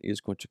 That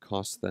is going to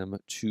cost them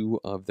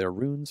 2 of their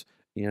runes,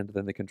 and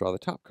then they can draw the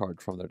top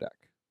card from their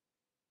deck.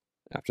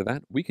 After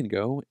that, we can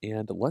go,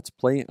 and let's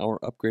play our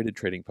upgraded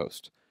trading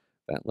post.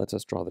 That lets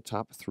us draw the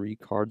top 3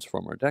 cards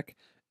from our deck,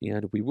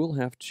 and we will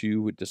have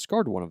to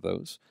discard one of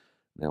those.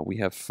 Now we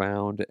have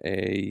found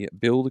a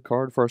build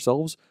card for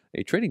ourselves,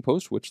 a trading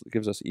post, which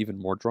gives us even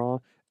more draw,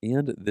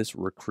 and this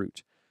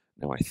recruit.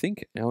 Now I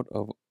think out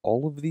of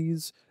all of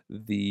these,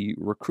 the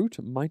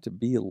recruit might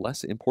be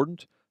less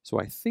important, so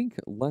I think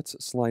let's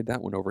slide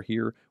that one over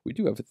here. We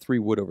do have 3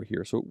 wood over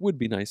here, so it would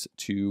be nice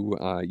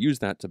to use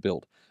that to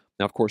build.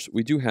 Now of course,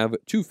 we do have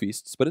 2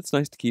 feasts, but it's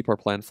nice to keep our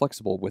plan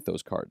flexible with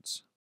those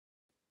cards.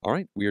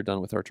 Alright, we are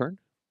done with our turn,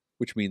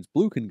 which means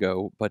blue can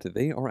go, but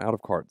they are out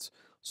of cards.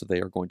 So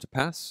they are going to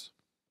pass,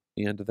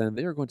 and then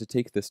they are going to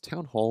take this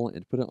town hall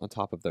and put it on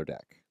top of their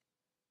deck.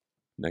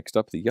 Next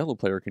up, the yellow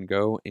player can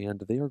go,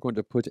 and they are going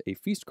to put a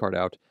feast card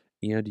out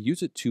and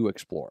use it to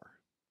explore.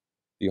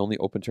 The only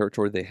open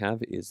territory they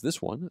have is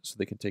this one, so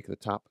they can take the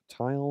top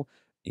tile,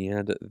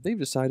 and they've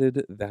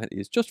decided that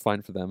is just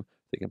fine for them.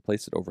 They can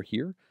place it over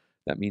here.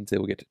 That means they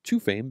will get 2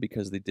 fame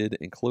because they did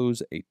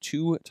enclose a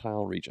 2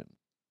 tile region.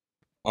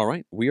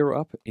 Alright, we are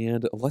up,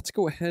 and let's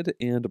go ahead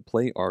and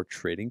play our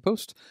trading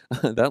post.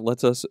 That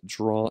lets us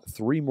draw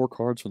 3 more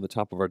cards from the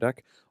top of our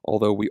deck,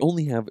 although we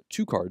only have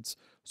 2 cards,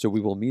 so we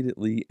will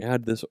immediately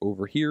add this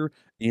over here,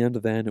 and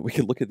then we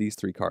can look at these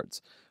 3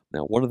 cards.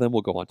 Now, one of them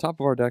will go on top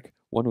of our deck,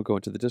 one will go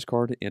into the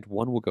discard, and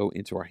one will go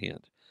into our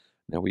hand.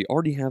 Now, we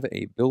already have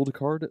a build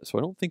card, so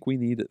I don't think we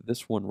need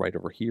this one right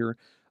over here,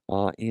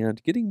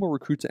 and getting more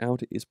recruits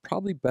out is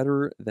probably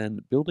better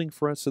than building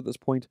for us at this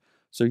point.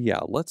 So yeah,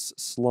 let's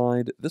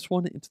slide this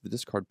one into the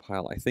discard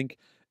pile, I think,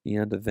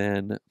 and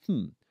then,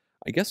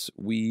 I guess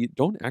we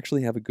don't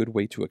actually have a good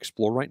way to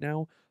explore right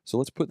now, so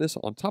let's put this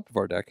on top of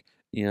our deck,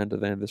 and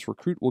then this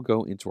recruit will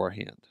go into our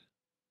hand.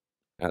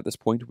 At this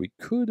point, we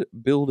could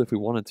build if we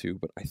wanted to,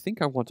 but I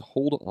think I want to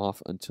hold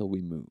off until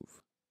we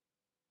move.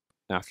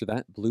 After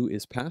that, blue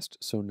is passed,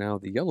 so now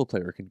the yellow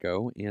player can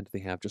go, and they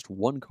have just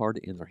 1 card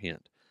in their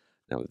hand.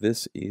 Now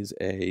this is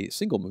a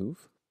single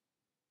move,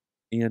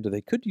 and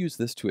they could use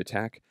this to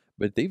attack,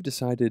 but they've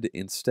decided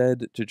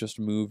instead to just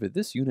move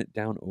this unit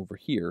down over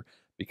here,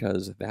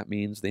 because that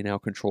means they now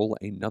control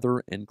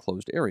another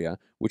enclosed area,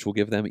 which will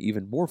give them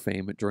even more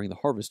fame during the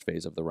harvest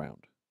phase of the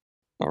round.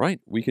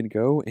 Alright, we can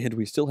go, and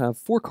we still have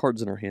 4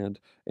 cards in our hand,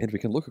 and we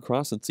can look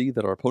across and see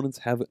that our opponents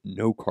have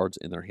no cards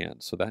in their hand,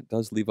 so that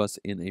does leave us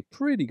in a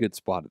pretty good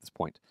spot at this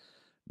point.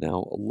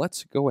 Now,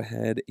 let's go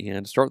ahead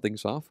and start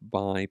things off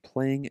by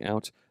playing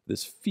out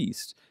this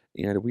feast,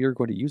 and we are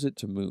going to use it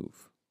to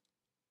move.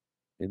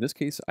 In this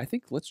case, I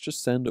think let's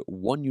just send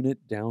 1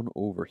 unit down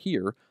over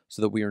here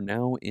so that we are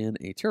now in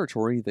a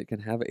territory that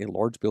can have a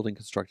large building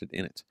constructed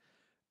in it.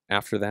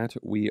 After that,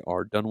 we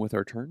are done with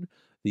our turn.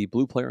 The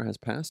blue player has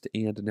passed,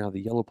 and now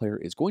the yellow player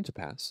is going to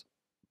pass,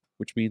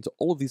 which means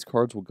all of these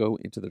cards will go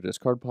into their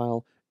discard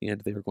pile,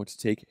 and they are going to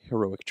take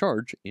Heroic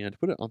Charge and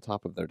put it on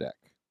top of their deck.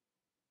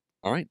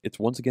 Alright, it's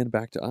once again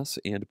back to us,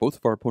 and both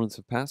of our opponents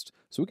have passed,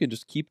 so we can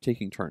just keep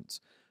taking turns.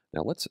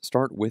 Now let's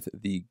start with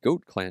the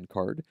Goat Clan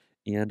card,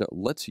 And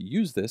let's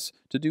use this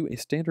to do a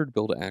standard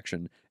build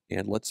action,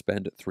 and let's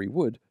spend 3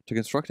 wood to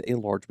construct a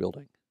large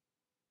building.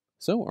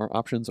 So our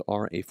options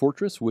are a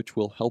fortress, which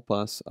will help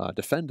us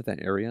defend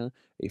that area,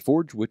 a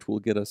forge, which will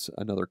get us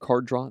another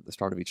card draw at the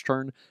start of each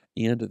turn,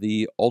 and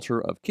the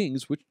altar of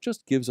kings, which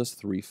just gives us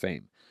 3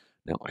 fame.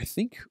 Now, I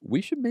think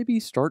we should maybe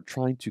start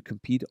trying to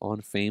compete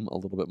on fame a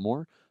little bit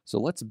more. So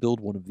let's build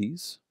one of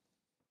these,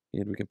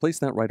 and we can place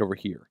that right over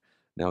here.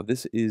 Now,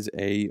 this is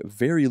a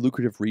very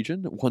lucrative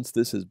region once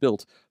this is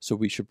built, so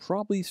we should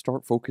probably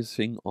start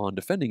focusing on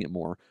defending it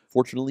more.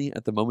 Fortunately,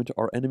 at the moment,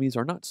 our enemies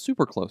are not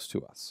super close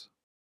to us.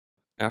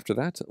 After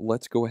that,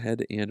 let's go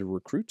ahead and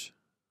recruit.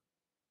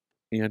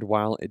 And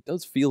while it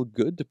does feel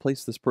good to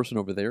place this person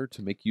over there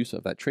to make use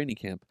of that training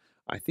camp,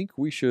 I think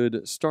we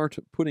should start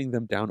putting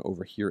them down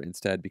over here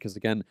instead because,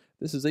 again,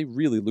 this is a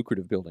really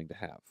lucrative building to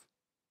have.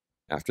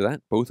 After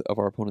that, both of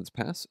our opponents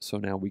pass, so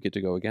now we get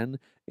to go again,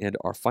 and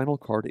our final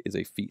card is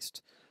a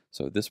feast.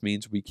 So this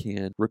means we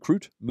can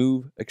recruit,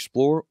 move,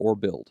 explore, or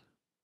build.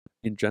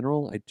 In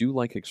general, I do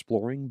like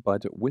exploring,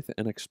 but with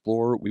an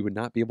explorer, we would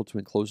not be able to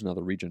enclose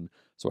another region,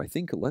 so I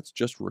think let's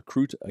just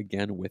recruit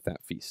again with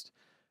that feast.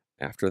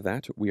 After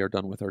that, we are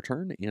done with our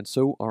turn, and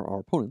so are our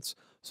opponents,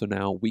 so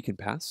now we can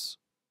pass,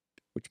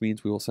 which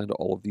means we will send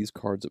all of these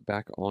cards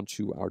back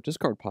onto our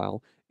discard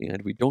pile,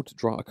 and we don't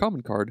draw a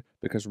common card,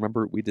 because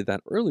remember, we did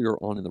that earlier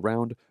on in the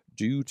round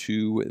due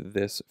to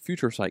this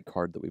Future Sight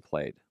card that we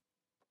played.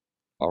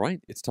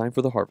 Alright, it's time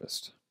for the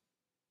harvest.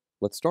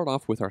 Let's start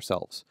off with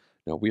ourselves.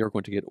 Now we are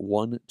going to get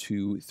 1,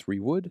 2, 3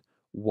 wood,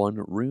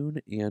 1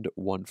 rune, and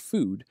 1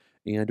 food,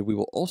 and we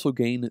will also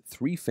gain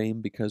 3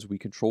 fame because we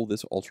control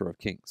this Altar of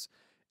Kings.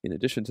 In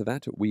addition to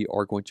that, we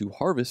are going to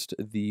harvest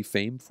the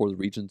fame for the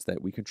regions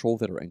that we control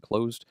that are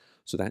enclosed,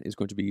 so that is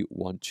going to be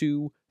 1,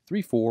 2,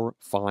 3, 4,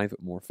 5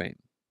 more fame.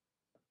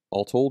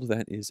 All told,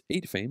 that is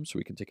 8 fame, so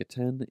we can take a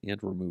 10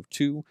 and remove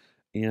 2,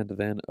 and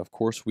then, of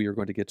course, we are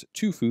going to get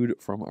 2 food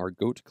from our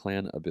Goat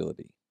Clan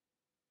ability.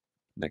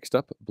 Next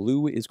up,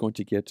 blue is going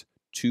to get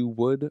 2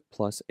 wood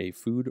plus a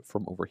food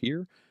from over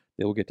here.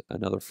 They will get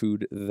another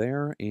food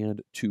there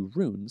and 2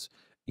 runes,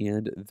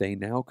 and they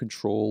now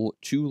control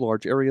 2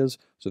 large areas,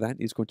 so that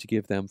is going to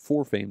give them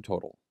 4 fame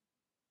total.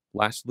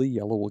 Lastly,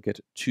 yellow will get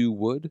 2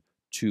 wood,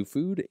 2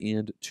 food,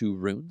 and 2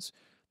 runes.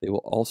 They will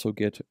also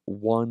get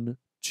 1,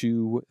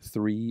 2,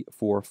 3,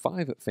 4,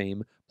 5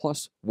 fame,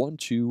 plus 1,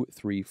 2,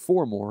 3,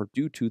 4 more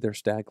due to their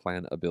Stag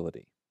Clan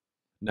ability.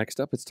 Next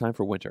up, it's time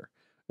for winter.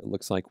 It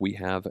looks like we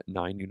have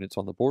 9 units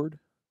on the board.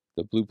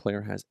 The blue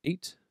player has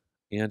 8,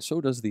 and so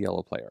does the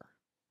yellow player.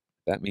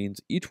 That means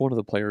each one of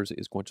the players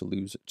is going to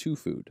lose 2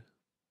 food.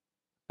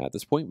 At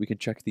this point, we can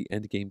check the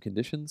end game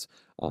conditions.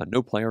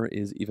 No player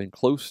is even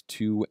close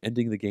to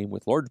ending the game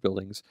with large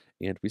buildings,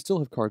 and we still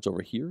have cards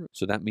over here,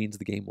 so that means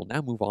the game will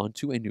now move on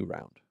to a new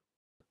round.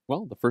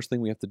 Well, the first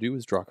thing we have to do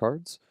is draw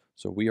cards,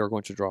 so we are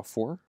going to draw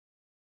 4.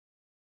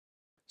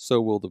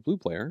 So will the blue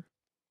player.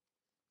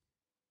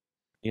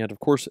 And of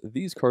course,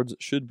 these cards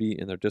should be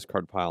in their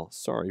discard pile.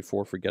 Sorry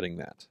for forgetting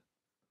that.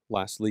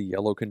 Lastly,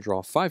 yellow can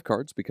draw 5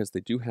 cards because they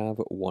do have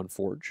 1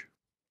 forge.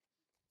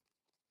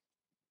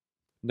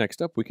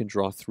 Next up, we can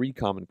draw 3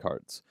 common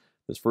cards.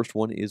 This first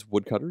one is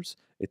Woodcutters.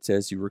 It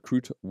says you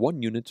recruit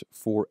 1 unit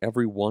for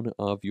every one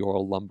of your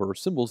lumber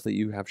symbols that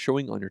you have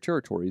showing on your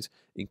territories,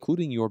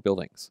 including your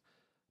buildings.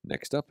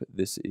 Next up,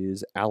 this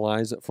is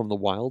Allies from the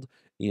Wild,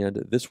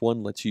 and this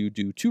one lets you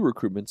do 2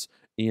 recruitments,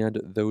 and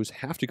those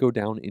have to go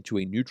down into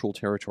a neutral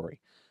territory.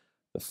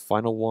 The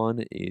final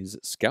one is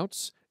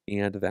Scouts,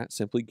 and that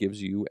simply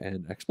gives you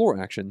an Explore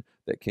action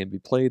that can be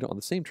played on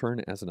the same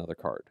turn as another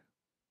card.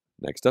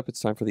 Next up, it's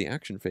time for the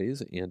action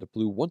phase, and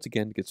blue once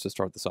again gets to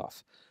start this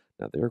off.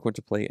 Now, they're going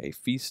to play a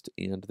feast,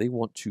 and they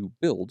want to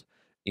build,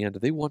 and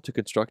they want to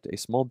construct a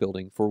small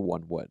building for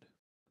 1 wood.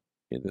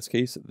 In this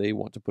case, they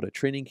want to put a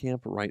training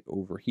camp right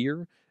over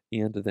here,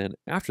 and then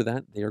after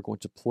that, they are going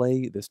to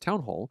play this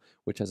town hall,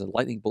 which has a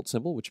lightning bolt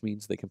symbol, which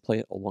means they can play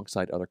it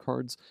alongside other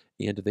cards,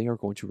 and they are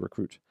going to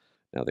recruit.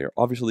 Now, they are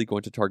obviously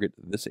going to target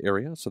this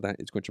area, so that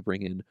is going to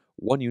bring in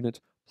 1 unit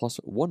plus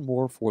 1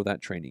 more for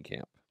that training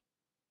camp.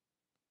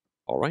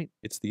 Alright,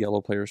 it's the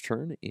yellow player's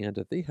turn,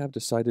 and they have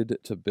decided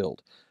to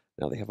build.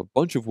 Now, they have a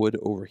bunch of wood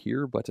over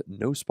here, but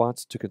no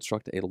spots to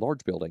construct a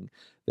large building.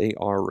 They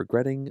are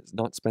regretting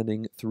not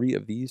spending 3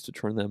 of these to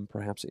turn them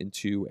perhaps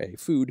into a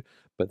food,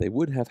 but they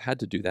would have had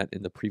to do that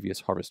in the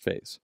previous harvest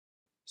phase.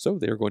 So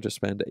they are going to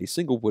spend a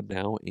single wood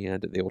now,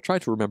 and they will try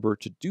to remember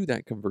to do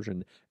that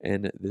conversion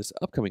in this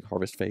upcoming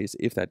harvest phase,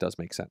 if that does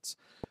make sense.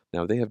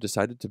 Now, they have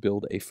decided to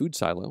build a food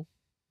silo,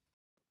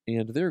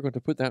 and they're going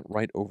to put that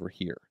right over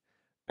here.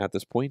 At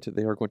this point,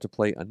 they are going to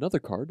play another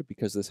card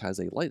because this has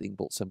a lightning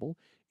bolt symbol,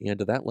 and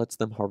that lets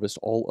them harvest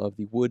all of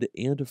the wood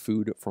and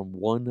food from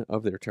one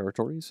of their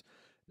territories.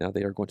 Now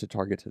they are going to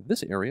target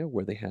this area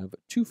where they have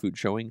 2 food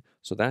showing,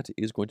 so that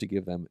is going to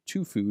give them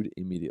 2 food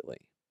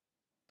immediately.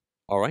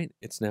 Alright,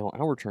 it's now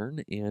our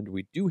turn, and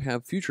we do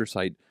have Future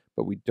Sight,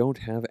 but we don't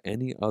have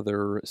any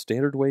other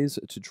standard ways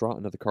to draw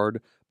another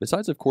card,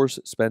 besides of course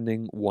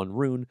spending 1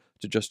 rune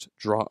to just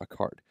draw a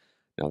card.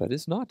 Now, that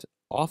is not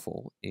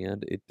awful,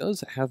 and it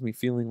does have me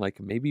feeling like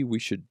maybe we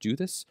should do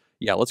this.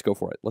 Yeah, let's go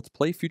for it. Let's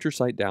play Future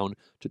Sight down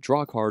to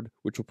draw a card,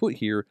 which we'll put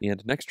here,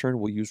 and next turn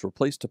we'll use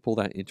Replace to pull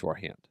that into our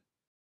hand.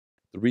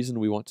 The reason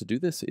we want to do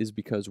this is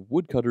because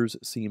Woodcutters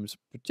seems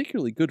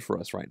particularly good for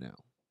us right now.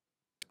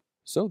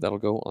 So that'll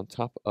go on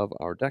top of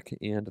our deck,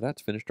 and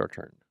that's finished our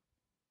turn.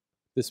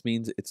 This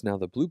means it's now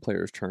the blue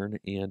player's turn,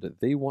 and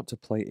they want to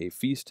play a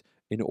feast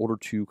in order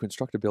to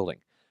construct a building.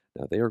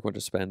 Now, they are going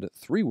to spend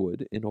 3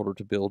 wood in order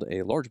to build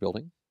a large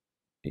building,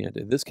 and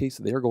in this case,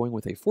 they are going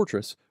with a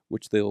fortress,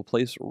 which they will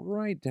place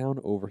right down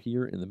over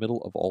here in the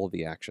middle of all of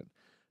the action.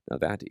 Now,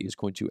 that is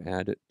going to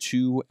add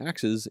 2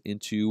 axes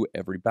into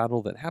every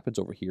battle that happens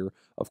over here,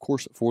 of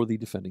course, for the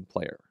defending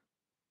player.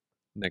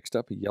 Next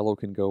up, yellow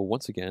can go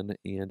once again,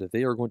 and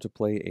they are going to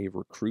play a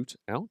recruit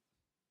out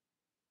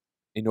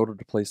in order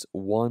to place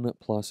 1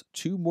 plus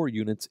 2 more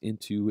units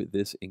into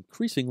this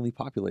increasingly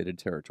populated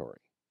territory.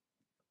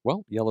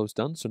 Well, yellow's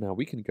done, so now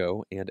we can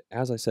go, and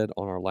as I said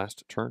on our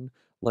last turn,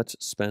 let's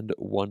spend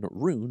 1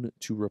 rune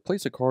to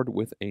replace a card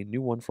with a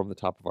new one from the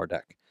top of our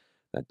deck.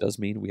 That does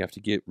mean we have to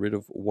get rid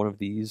of one of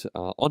these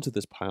onto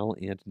this pile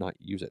and not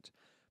use it.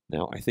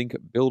 Now, I think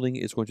building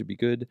is going to be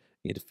good,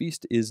 and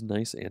feast is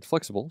nice and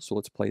flexible, so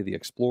let's play the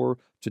explorer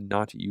to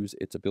not use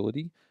its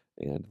ability,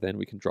 and then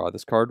we can draw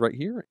this card right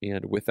here,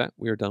 and with that,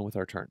 we are done with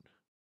our turn.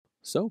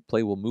 So,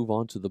 play will move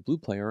on to the blue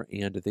player,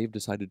 and they've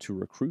decided to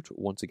recruit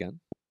once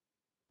again.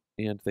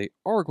 And they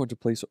are going to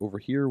place over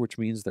here, which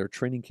means their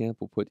training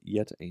camp will put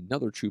yet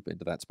another troop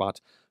into that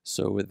spot.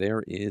 So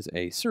there is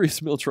a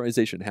serious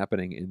militarization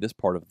happening in this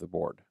part of the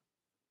board.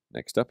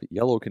 Next up,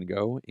 yellow can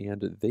go,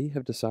 and they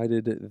have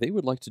decided they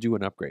would like to do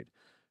an upgrade.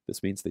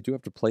 This means they do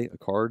have to play a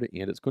card,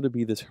 and it's going to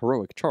be this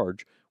heroic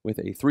charge with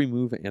a 3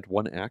 move and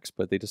 1 axe,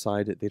 but they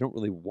decide they don't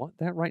really want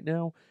that right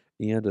now,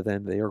 and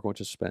then they are going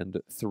to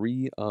spend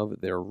 3 of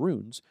their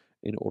runes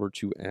in order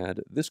to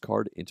add this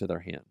card into their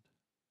hand.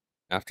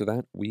 After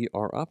that, we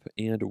are up,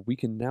 and we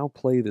can now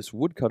play this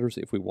woodcutters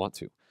if we want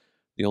to.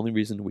 The only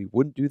reason we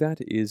wouldn't do that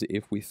is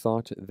if we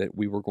thought that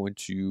we were going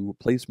to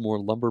place more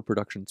lumber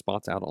production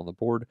spots out on the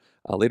board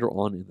later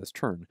on in this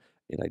turn,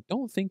 and I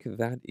don't think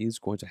that is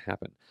going to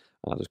happen.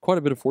 There's quite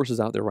a bit of forces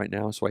out there right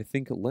now, so I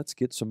think let's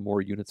get some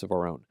more units of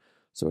our own.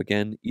 So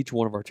again, each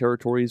one of our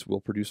territories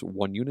will produce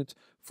 1 unit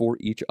for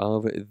each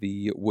of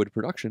the wood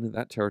production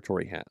that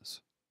territory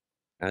has.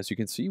 As you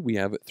can see, we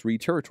have 3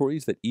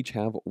 territories that each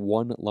have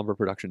 1 lumber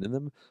production in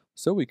them,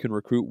 so we can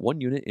recruit 1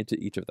 unit into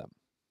each of them.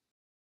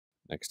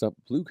 Next up,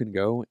 blue can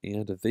go,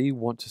 and they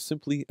want to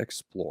simply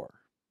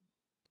explore.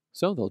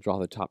 So they'll draw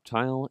the top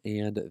tile,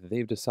 and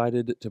they've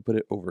decided to put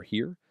it over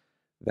here.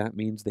 That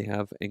means they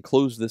have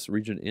enclosed this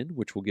region in,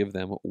 which will give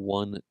them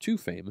 1 2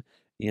 fame,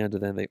 and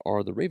then they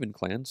are the Raven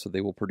clan, so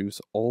they will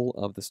produce all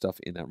of the stuff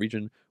in that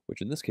region,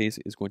 which in this case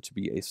is going to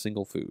be a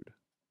single food.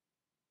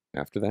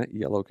 After that,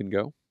 yellow can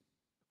go,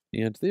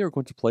 and they are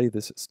going to play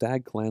this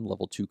Stag Clan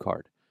level 2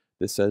 card.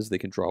 This says they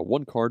can draw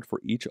 1 card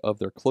for each of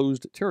their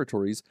closed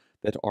territories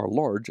that are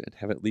large and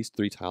have at least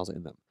 3 tiles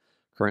in them.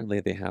 Currently,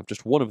 they have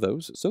just 1 of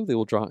those, so they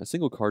will draw a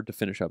single card to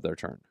finish up their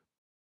turn.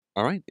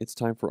 Alright, it's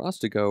time for us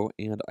to go,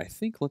 and I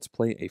think let's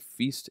play a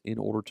feast in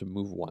order to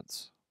move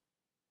once.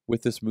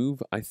 With this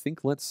move, I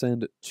think let's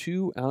send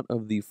 2 out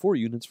of the 4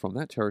 units from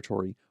that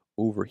territory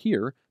over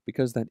here,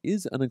 because that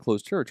is an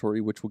enclosed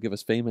territory, which will give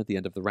us fame at the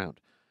end of the round.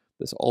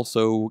 This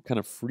also kind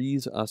of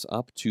frees us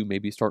up to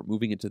maybe start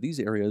moving into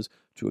these areas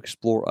to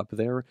explore up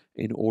there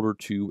in order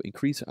to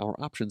increase our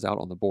options out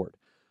on the board.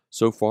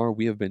 So far,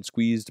 we have been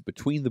squeezed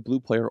between the blue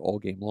player all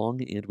game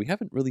long, and we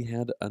haven't really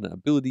had an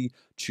ability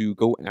to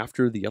go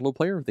after the yellow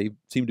player. They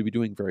seem to be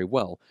doing very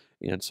well,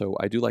 and so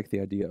I do like the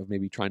idea of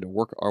maybe trying to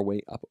work our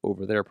way up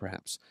over there,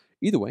 perhaps.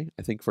 Either way,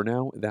 I think for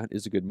now, that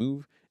is a good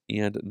move.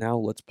 And now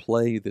let's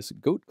play this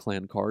Goat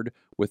Clan card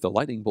with the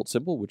lightning bolt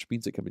symbol, which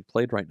means it can be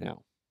played right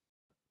now.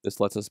 This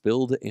lets us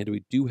build, and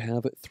we do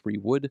have 3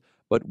 wood,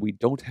 but we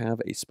don't have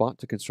a spot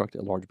to construct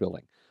a large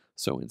building.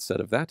 So instead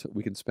of that,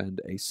 we can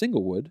spend a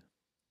single wood,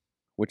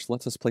 which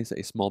lets us place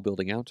a small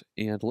building out,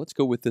 and let's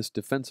go with this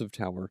defensive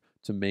tower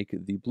to make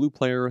the blue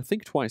player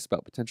think twice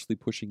about potentially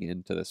pushing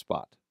into this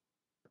spot.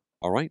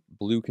 Alright,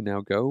 blue can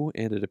now go,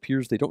 and it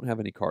appears they don't have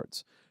any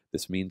cards.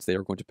 This means they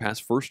are going to pass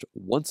first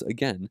once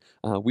again.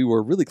 We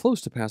were really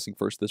close to passing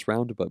first this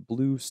round, but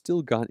blue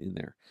still got in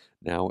there.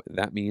 Now,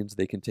 that means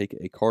they can take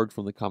a card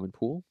from the common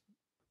pool,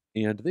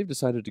 and they've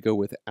decided to go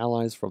with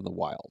allies from the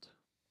wild.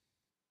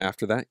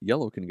 After that,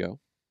 yellow can go,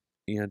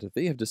 and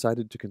they have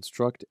decided to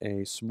construct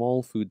a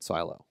small food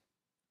silo.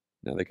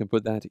 Now, they can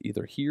put that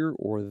either here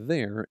or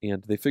there,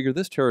 and they figure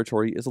this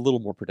territory is a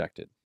little more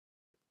protected.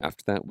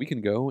 After that, we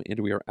can go, and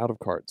we are out of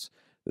cards.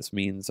 This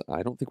means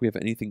I don't think we have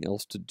anything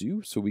else to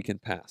do, so we can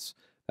pass.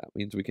 That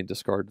means we can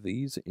discard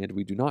these, and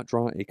we do not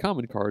draw a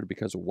common card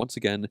because, once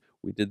again,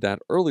 we did that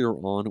earlier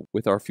on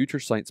with our Future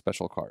Sight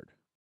special card.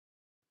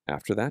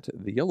 After that,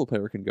 the yellow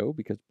player can go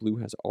because blue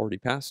has already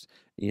passed,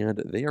 and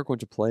they are going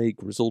to play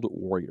Grizzled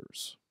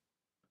Warriors.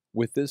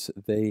 With this,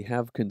 they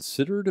have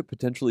considered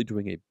potentially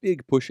doing a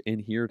big push in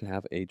here to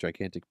have a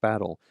gigantic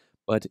battle,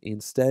 but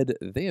instead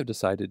they have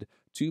decided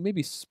to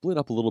maybe split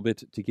up a little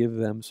bit to give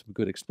them some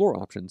good explore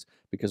options,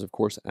 because of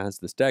course, as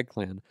the Stag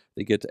clan,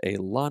 they get a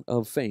lot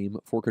of fame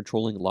for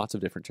controlling lots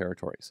of different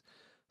territories.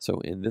 So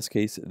in this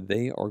case,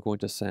 they are going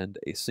to send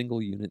a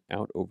single unit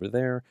out over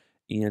there,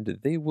 and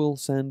they will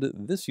send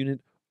this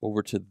unit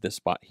over to this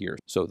spot here.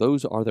 So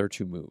those are their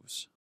two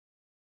moves.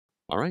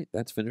 All right,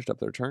 that's finished up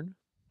their turn,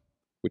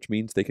 which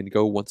means they can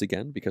go once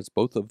again because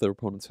both of their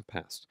opponents have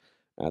passed.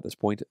 At this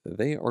point,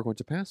 they are going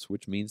to pass,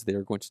 which means they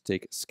are going to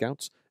take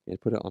scouts and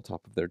put it on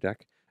top of their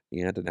deck.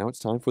 And now it's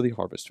time for the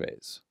harvest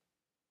phase.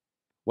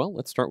 Well,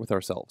 let's start with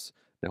ourselves.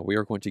 Now we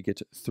are going to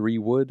get 3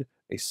 wood,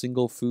 a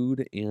single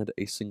food, and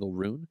a single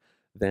rune.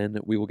 Then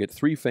we will get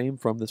 3 fame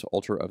from this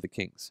Altar of the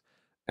Kings.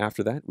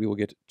 After that, we will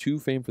get 2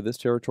 fame for this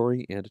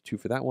territory and 2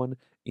 for that one,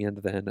 and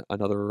then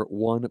another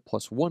 1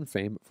 plus 1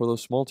 fame for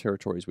those small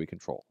territories we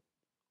control.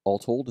 All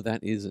told,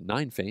 that is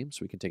 9 fame, so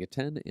we can take a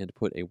 10 and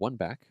put a 1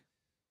 back.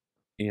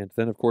 And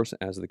then, of course,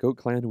 as the Goat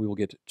Clan, we will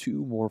get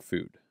 2 more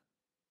food.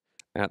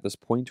 At this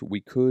point,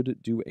 we could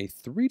do a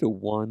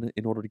 3-to-1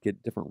 in order to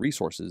get different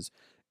resources,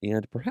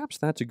 and perhaps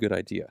that's a good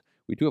idea.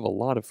 We do have a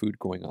lot of food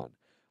going on.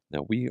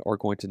 Now, we are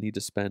going to need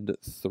to spend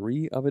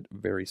 3 of it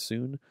very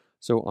soon,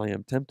 so I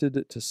am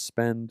tempted to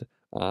spend,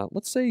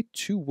 let's say,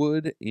 2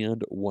 wood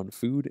and 1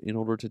 food in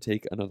order to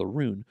take another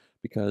rune,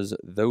 because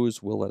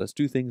those will let us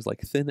do things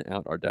like thin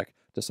out our deck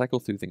to cycle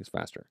through things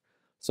faster.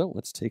 So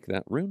let's take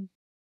that rune.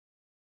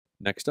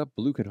 Next up,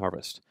 Blue can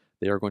harvest.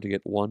 They are going to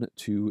get 1,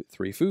 2,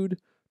 3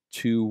 food,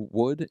 2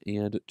 wood,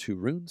 and 2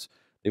 runes.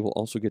 They will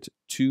also get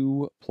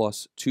 2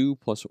 plus 2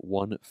 plus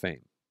 1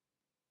 fame.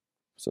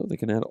 So they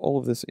can add all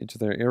of this into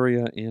their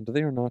area, and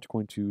they are not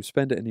going to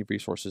spend any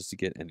resources to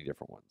get any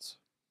different ones.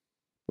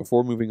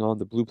 Before moving on,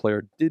 the blue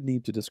player did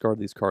need to discard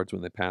these cards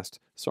when they passed.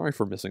 Sorry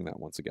for missing that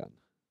once again.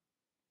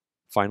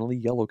 Finally,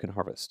 yellow can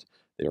harvest.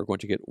 They are going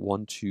to get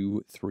 1,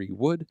 2, 3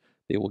 wood.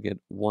 They will get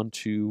 1,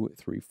 2,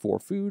 3, 4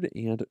 food,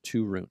 and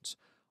 2 runes.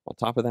 On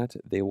top of that,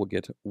 they will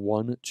get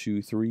 1,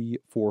 2, 3,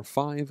 4,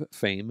 5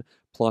 fame,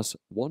 plus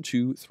 1,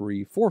 2,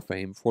 3, 4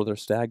 fame for their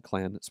Stag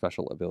Clan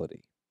special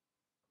ability.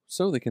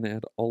 So they can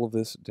add all of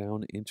this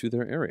down into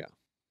their area.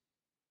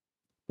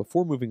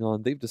 Before moving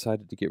on, they've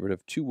decided to get rid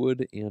of 2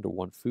 wood and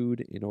 1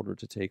 food in order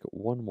to take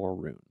 1 more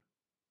rune.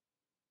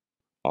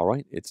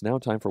 Alright, it's now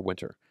time for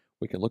winter.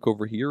 We can look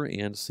over here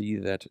and see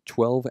that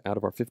 12 out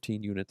of our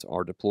 15 units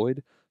are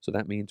deployed, so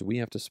that means we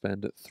have to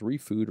spend 3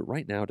 food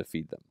right now to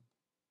feed them.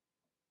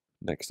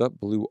 Next up,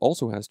 blue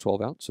also has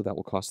 12 out, so that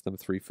will cost them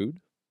 3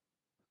 food.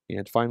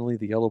 And finally,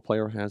 the yellow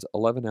player has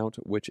 11 out,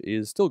 which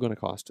is still going to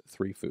cost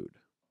 3 food.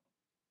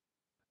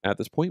 At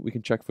this point, we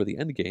can check for the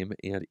end game,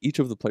 and each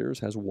of the players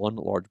has 1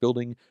 large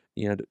building,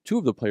 and 2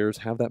 of the players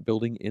have that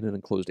building in an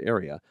enclosed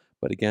area.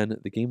 But again,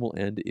 the game will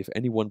end if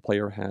any one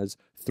player has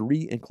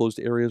 3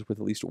 enclosed areas with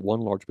at least 1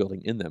 large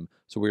building in them,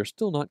 so we are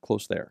still not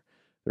close there.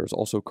 There's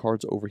also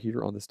cards over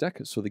here on this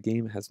deck, so the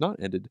game has not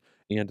ended,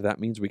 and that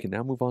means we can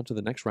now move on to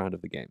the next round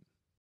of the game.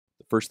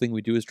 The first thing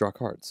we do is draw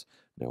cards.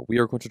 Now, we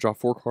are going to draw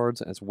 4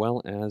 cards as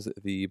well as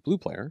the blue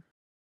player.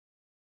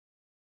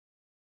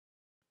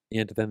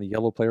 And then the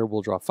yellow player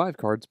will draw 5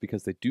 cards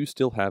because they do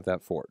still have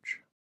that forge.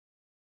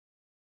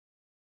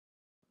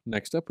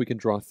 Next up, we can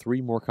draw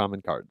 3 more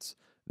common cards.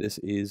 This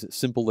is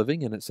Simple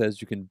Living, and it says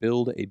you can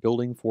build a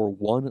building for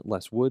 1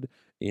 less wood,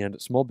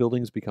 and small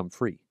buildings become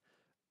free.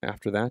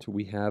 After that,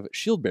 we have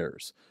Shield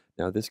Bearers.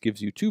 Now, this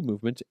gives you 2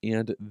 movement,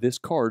 and this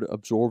card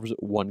absorbs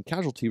 1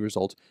 casualty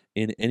result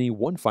in any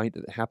one fight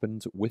that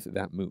happens with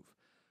that move.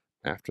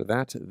 After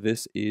that,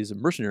 this is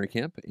Mercenary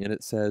Camp, and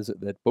it says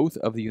that both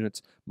of the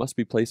units must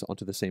be placed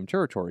onto the same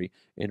territory,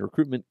 and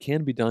recruitment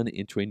can be done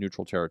into a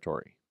neutral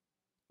territory.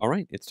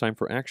 Alright, it's time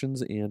for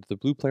actions, and the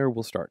blue player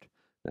will start.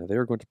 Now they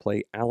are going to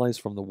play Allies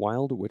from the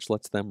Wild, which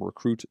lets them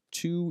recruit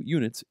 2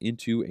 units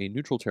into a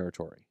neutral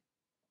territory.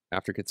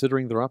 After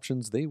considering their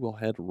options, they will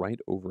head right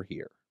over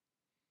here.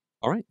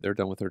 Alright, they're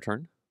done with their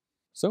turn.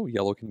 So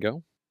yellow can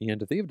go,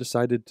 and they have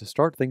decided to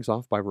start things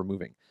off by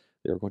removing.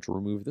 They are going to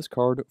remove this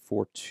card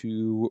for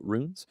 2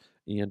 runes,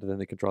 and then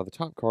they can draw the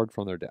top card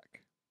from their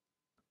deck.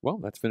 Well,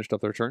 that's finished up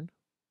their turn,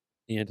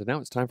 and now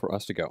it's time for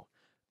us to go.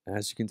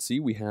 As you can see,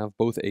 we have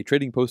both a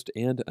trading post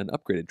and an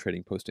upgraded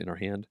trading post in our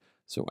hand,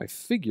 so I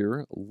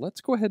figure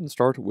let's go ahead and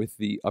start with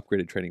the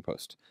upgraded trading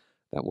post.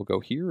 That will go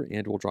here,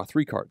 and we'll draw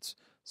 3 cards.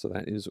 So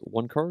that is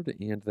 1 card,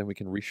 and then we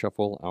can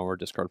reshuffle our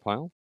discard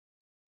pile,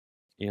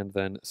 and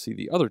then see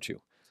the other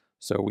 2.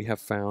 So we have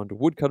found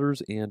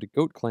Woodcutters and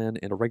Goat Clan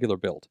and a regular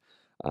build.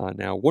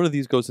 Now, one of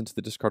these goes into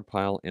the discard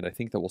pile, and I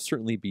think that will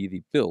certainly be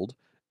the build,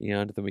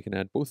 and then we can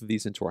add both of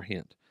these into our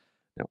hand.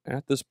 Now,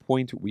 at this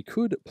point, we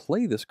could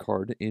play this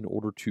card in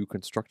order to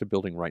construct a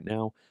building right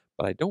now,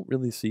 but I don't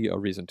really see a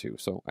reason to,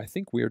 so I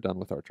think we are done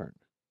with our turn.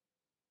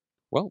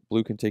 Well,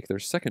 blue can take their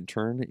second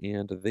turn,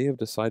 and they have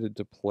decided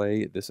to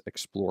play this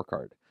Explore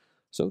card.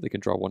 So they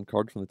can draw 1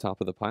 card from the top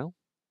of the pile.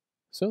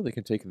 So they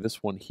can take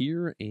this one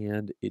here,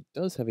 and it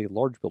does have a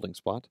large building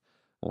spot.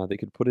 They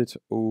could put it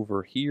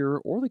over here,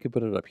 or they could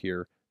put it up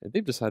here, and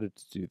they've decided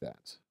to do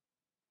that.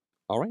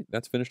 Alright,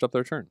 that's finished up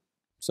their turn.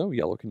 So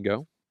yellow can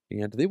go,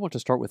 and they want to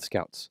start with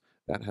scouts.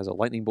 That has a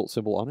lightning bolt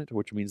symbol on it,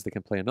 which means they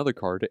can play another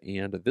card,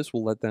 and this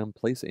will let them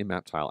place a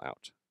map tile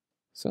out.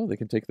 So they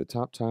can take the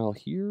top tile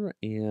here,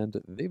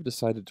 and they've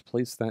decided to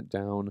place that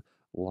down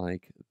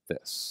like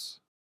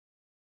this.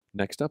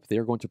 Next up, they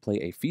are going to play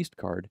a feast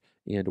card,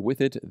 and with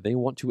it, they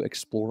want to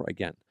explore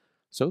again.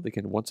 So they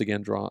can once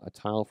again draw a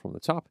tile from the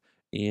top,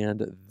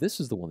 and this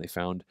is the one they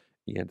found,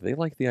 and they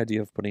like the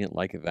idea of putting it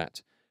like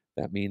that.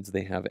 That means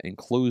they have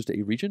enclosed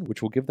a region,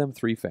 which will give them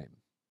 3 fame.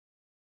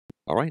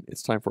 All right,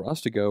 it's time for us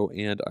to go,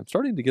 and I'm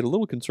starting to get a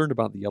little concerned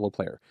about the yellow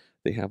player.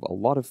 They have a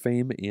lot of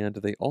fame, and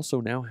they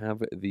also now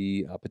have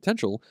the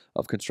potential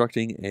of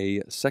constructing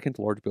a second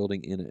large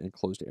building in an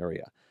enclosed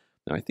area.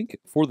 Now, I think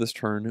for this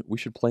turn, we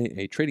should play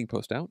a trading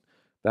post out.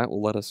 That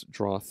will let us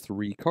draw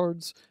 3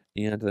 cards,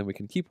 and then we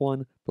can keep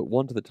one, put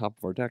one to the top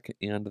of our deck,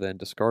 and then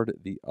discard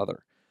the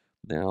other.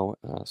 Now,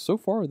 so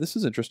far, this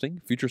is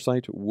interesting. Future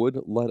Sight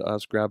would let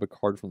us grab a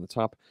card from the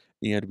top,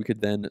 and we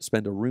could then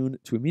spend a rune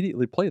to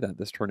immediately play that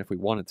this turn if we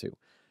wanted to.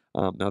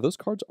 Now, those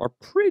cards are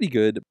pretty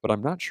good, but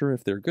I'm not sure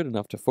if they're good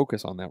enough to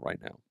focus on that right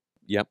now.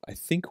 Yep, I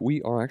think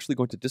we are actually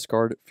going to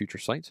discard Future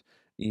Sight,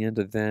 and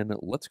then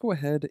let's go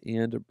ahead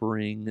and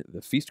bring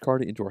the Feast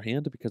card into our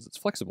hand because it's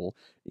flexible,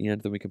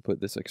 and then we can put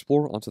this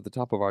Explorer onto the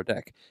top of our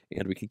deck,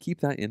 and we can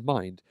keep that in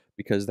mind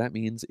because that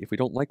means if we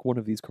don't like one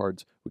of these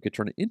cards, we could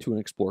turn it into an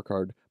Explore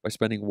card by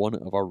spending one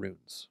of our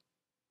runes.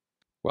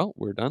 Well,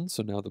 we're done,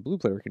 so now the blue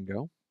player can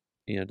go.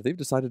 And they've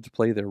decided to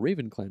play their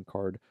Raven Clan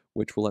card,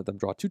 which will let them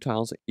draw 2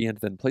 tiles and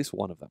then place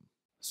one of them.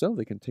 So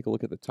they can take a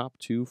look at the top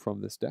 2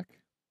 from this deck.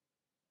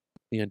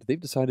 And they've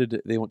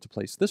decided they want to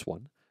place this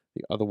one.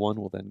 The other one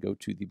will then go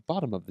to the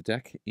bottom of the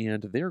deck,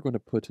 and they're going to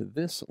put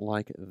this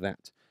like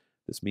that.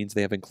 This means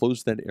they have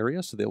enclosed that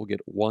area, so they will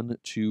get 1,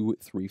 2,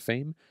 3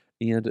 fame,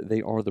 and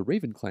they are the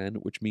Raven Clan,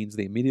 which means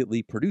they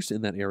immediately produce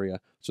in that area,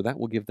 so that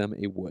will give them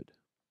a wood.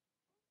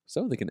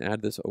 So they can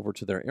add this over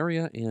to their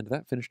area, and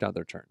that finished out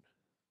their turn.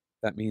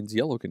 That means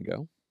yellow can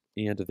go,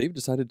 and they've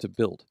decided to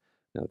build.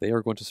 Now they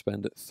are going to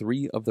spend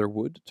 3 of their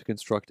wood to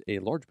construct a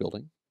large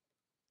building,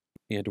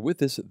 and with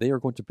this, they are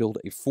going to build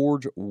a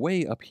forge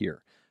way up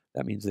here.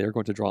 That means they are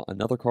going to draw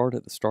another card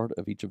at the start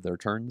of each of their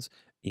turns,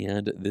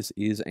 and this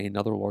is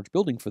another large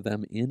building for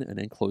them in an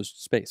enclosed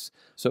space.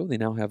 So they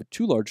now have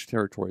 2 large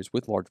territories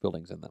with large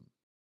buildings in them.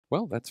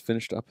 Well, that's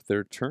finished up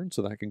their turn,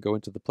 so that can go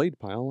into the played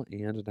pile,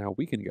 and now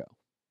we can go.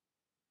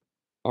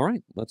 All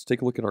right, let's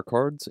take a look at our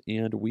cards,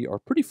 and we are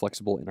pretty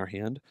flexible in our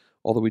hand,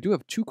 although we do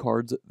have 2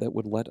 cards that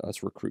would let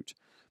us recruit.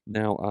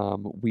 Now,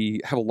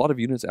 we have a lot of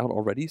units out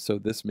already, so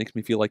this makes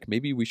me feel like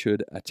maybe we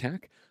should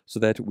attack so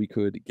that we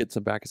could get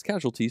some back as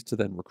casualties to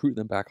then recruit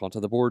them back onto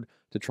the board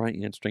to try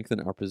and strengthen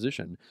our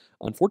position.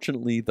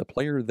 Unfortunately, the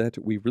player that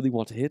we really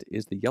want to hit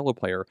is the yellow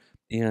player,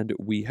 and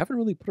we haven't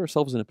really put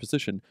ourselves in a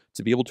position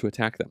to be able to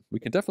attack them. We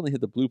can definitely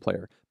hit the blue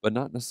player, but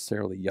not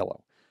necessarily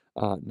yellow.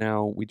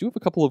 Now, we do have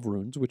a couple of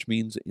runes, which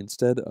means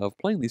instead of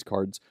playing these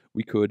cards,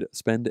 we could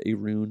spend a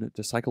rune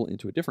to cycle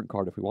into a different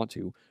card if we want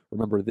to.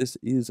 Remember, this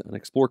is an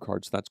Explore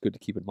card, so that's good to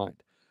keep in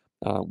mind.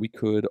 We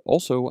could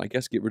also, I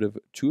guess, get rid of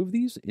 2 of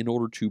these in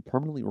order to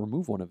permanently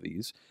remove one of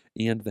these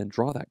and then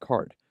draw that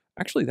card.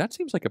 Actually, that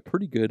seems like a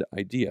pretty good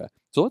idea,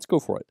 so let's go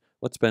for it.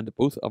 Let's spend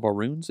both of our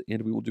runes,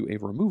 and we will do a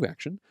remove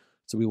action.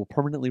 So we will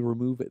permanently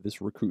remove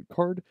this recruit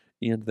card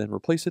and then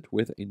replace it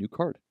with a new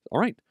card. All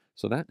right,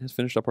 so that has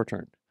finished up our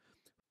turn.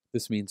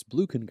 This means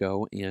blue can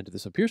go, and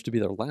this appears to be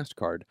their last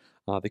card.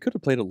 They could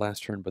have played it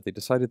last turn, but they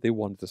decided they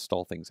wanted to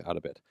stall things out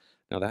a bit.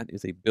 Now that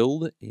is a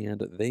build,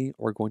 and they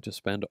are going to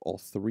spend all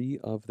 3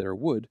 of their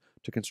wood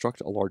to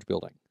construct a large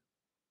building.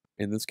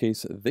 In this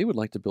case, they would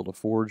like to build a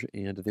forge,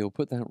 and they will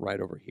put that right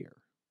over here.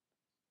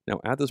 Now,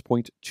 at this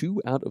point,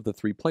 2 out of the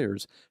 3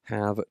 players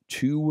have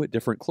 2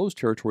 different closed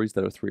territories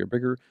that are 3 or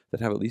bigger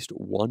that have at least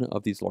one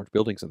of these large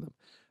buildings in them.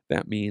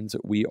 That means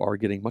we are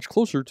getting much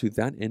closer to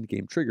that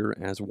endgame trigger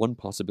as one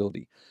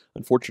possibility.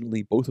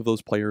 Unfortunately, both of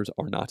those players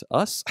are not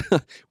us.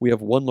 We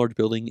have 1 large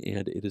building,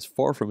 and it is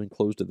far from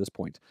enclosed at this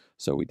point,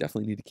 so we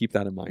definitely need to keep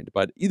that in mind.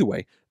 But either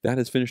way, that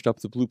has finished up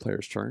the blue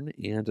player's turn,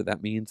 and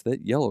that means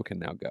that yellow can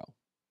now go.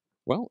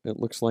 Well, it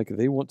looks like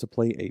they want to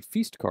play a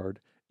feast card,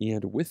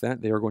 and with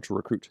that, they are going to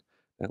recruit.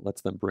 That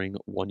lets them bring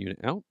 1 unit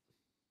out,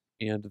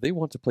 and they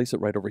want to place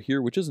it right over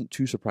here, which isn't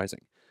too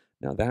surprising.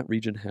 Now that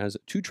region has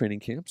 2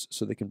 training camps,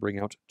 so they can bring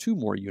out 2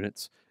 more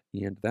units,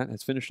 and that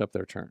has finished up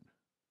their turn.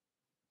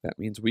 That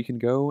means we can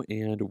go,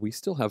 and we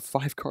still have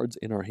 5 cards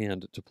in our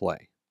hand to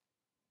play.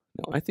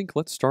 Now I think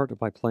let's start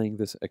by playing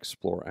this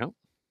Explore out.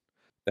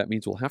 That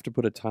means we'll have to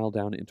put a tile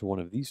down into one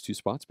of these 2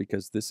 spots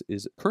because this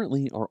is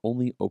currently our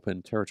only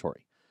open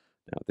territory.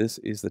 Now, this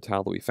is the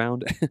tile that we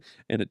found,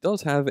 and it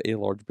does have a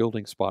large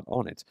building spot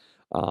on it.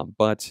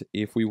 But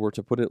if we were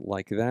to put it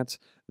like that,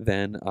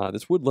 then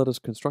this would let us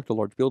construct a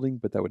large building,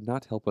 but that would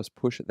not help us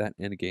push that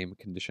endgame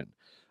condition.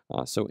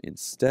 So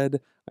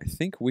instead, I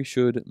think we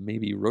should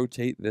maybe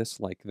rotate this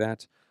like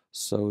that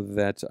so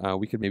that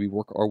we can maybe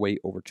work our way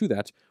over to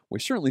that. We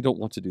certainly don't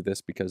want to do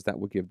this because that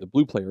would give the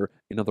blue player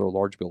another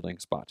large building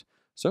spot.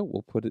 So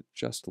we'll put it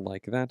just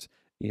like that,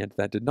 and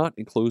that did not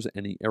enclose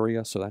any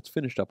area, so that's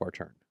finished up our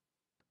turn.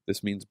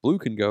 This means blue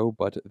can go,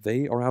 but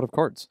they are out of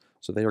cards,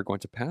 so they are going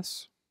to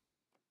pass,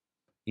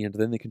 and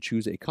then they can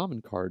choose a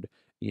common card,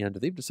 and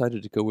they've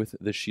decided to go with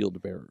the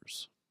Shield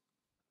Bearers.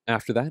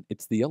 After that,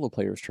 it's the yellow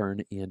player's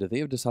turn, and they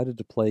have decided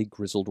to play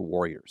Grizzled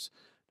Warriors.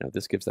 Now,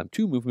 this gives them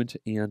 2 movement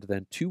and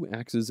then 2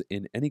 axes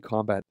in any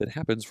combat that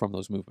happens from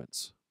those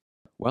movements.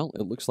 Well,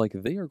 it looks like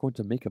they are going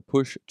to make a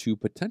push to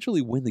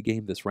potentially win the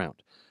game this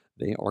round.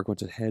 They are going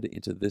to head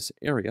into this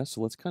area,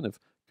 so let's kind of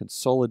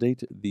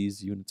consolidate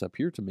these units up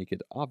here to make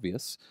it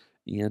obvious.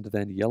 And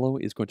then yellow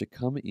is going to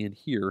come in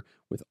here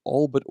with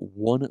all but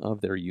one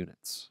of their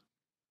units.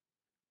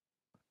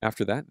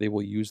 After that, they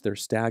will use their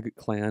Stag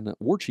Clan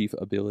Warchief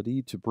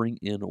ability to bring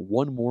in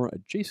one more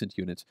adjacent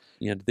unit,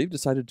 and they've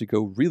decided to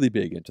go really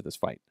big into this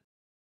fight.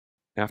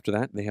 After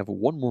that, they have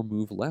one more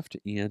move left,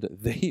 and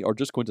they are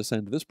just going to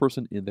send this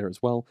person in there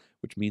as well,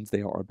 which means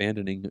they are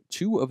abandoning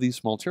 2 of these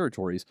small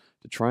territories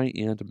to try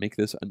and make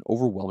this an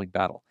overwhelming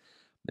battle.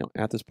 Now,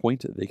 at this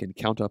point, they can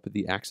count up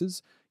the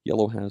axes.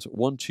 Yellow has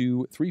 1,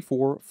 2, 3,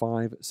 4,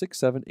 5, 6,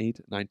 7, 8,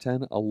 9,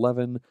 10,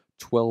 11,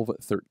 12,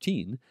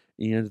 13,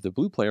 and the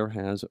blue player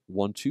has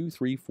 1, 2,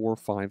 3, 4,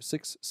 5,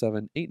 6,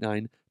 7, 8,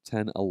 9,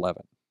 10,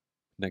 11.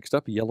 Next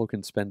up, yellow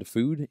can spend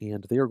food,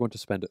 and they are going to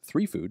spend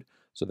 3 food,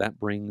 so that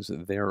brings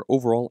their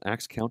overall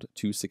axe count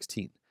to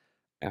 16.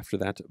 After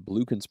that,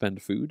 blue can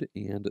spend food,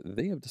 and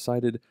they have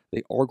decided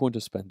they are going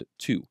to spend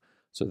 2,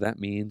 so that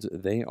means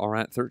they are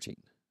at 13.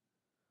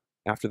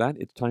 After that,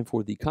 it's time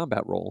for the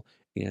combat roll,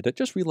 and I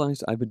just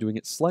realized I've been doing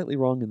it slightly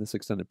wrong in this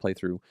extended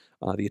playthrough.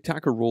 The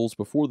attacker rolls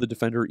before the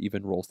defender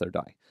even rolls their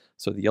die.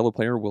 So the yellow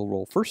player will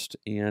roll first,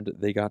 and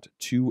they got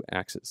 2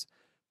 axes.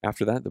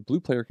 After that, the blue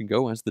player can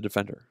go as the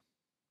defender.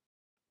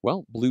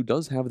 Well, blue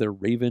does have their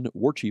Raven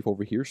Warchief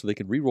over here, so they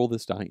can re-roll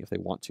this die if they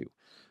want to.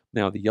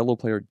 Now, the yellow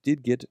player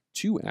did get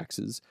 2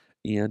 axes,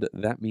 and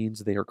that means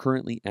they are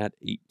currently at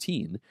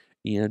 18,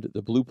 and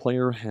the blue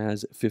player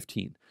has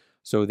 15.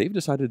 So they've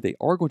decided they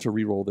are going to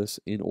re-roll this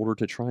in order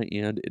to try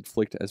and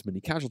inflict as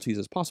many casualties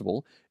as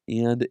possible,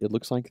 and it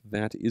looks like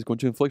that is going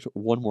to inflict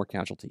 1 more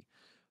casualty.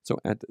 So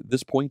at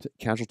this point,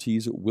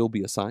 casualties will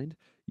be assigned.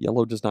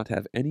 Yellow does not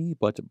have any,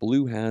 but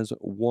blue has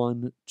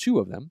 1, 2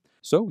 of them.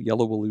 So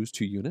yellow will lose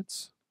 2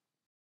 units.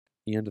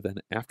 And then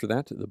after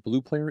that, the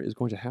blue player is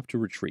going to have to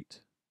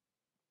retreat.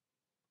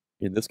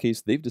 In this case,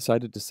 they've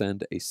decided to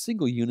send a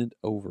single unit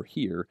over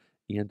here,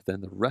 and then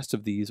the rest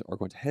of these are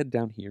going to head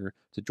down here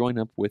to join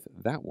up with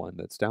that one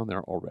that's down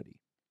there already.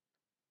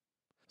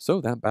 So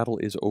that battle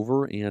is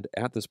over, and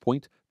at this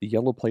point, the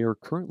yellow player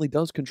currently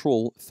does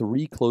control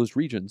 3 closed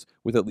regions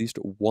with at least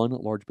 1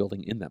 large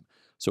building in them.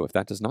 So if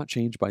that does not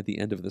change by the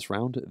end of this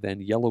round, then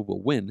yellow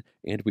will win,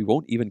 and we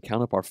won't even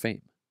count up our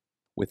fame.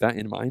 With that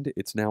in mind,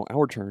 it's now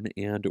our turn,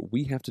 and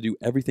we have to do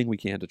everything we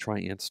can to try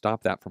and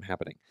stop that from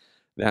happening.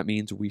 That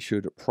means we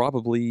should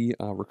probably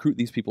recruit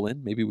these people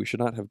in. Maybe we should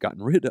not have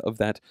gotten rid of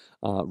that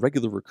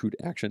regular recruit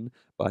action,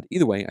 but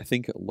either way, I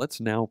think let's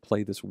now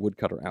play this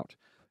woodcutter out.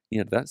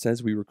 And that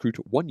says we recruit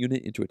 1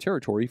 unit into a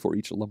territory for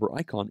each lumber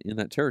icon in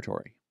that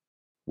territory.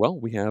 Well,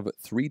 we have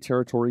 3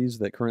 territories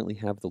that currently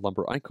have the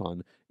lumber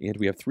icon, and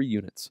we have 3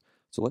 units.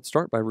 So let's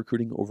start by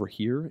recruiting over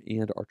here,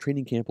 and our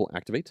training camp will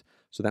activate.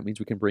 So that means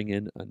we can bring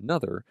in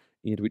another,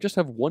 and we just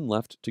have 1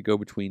 left to go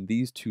between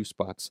these 2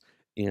 spots,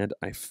 and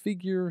I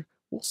figure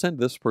we'll send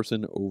this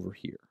person over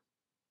here.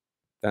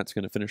 That's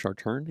going to finish our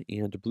turn,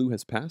 and blue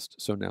has passed,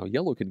 so now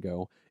yellow can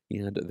go,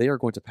 and they are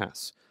going to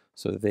pass.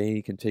 So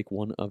they can take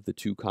 1 of the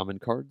 2 common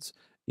cards,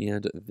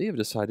 and they have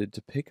decided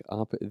to pick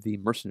up the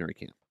mercenary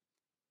camp.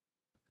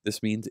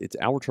 This means it's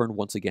our turn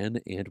once again,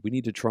 and we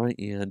need to try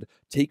and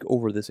take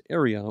over this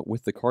area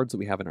with the cards that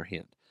we have in our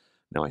hand.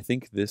 Now, I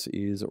think this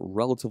is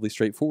relatively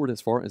straightforward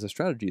as far as a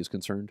strategy is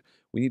concerned.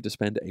 We need to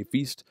spend a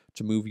feast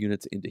to move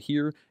units into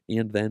here,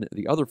 and then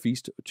the other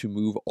feast to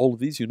move all of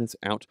these units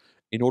out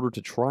in order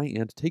to try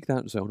and take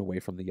that zone away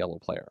from the yellow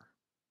player.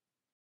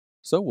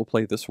 So we'll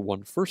play this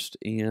one first,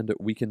 and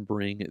we can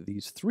bring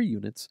these 3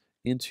 units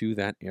into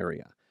that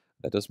area.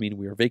 That does mean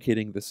we are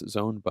vacating this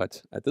zone,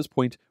 but at this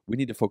point, we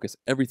need to focus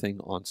everything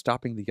on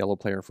stopping the yellow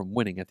player from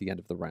winning at the end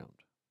of the round.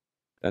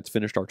 That's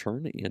finished our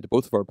turn, and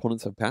both of our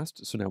opponents have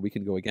passed, so now we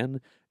can go again,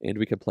 and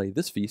we can play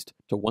this feast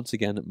to once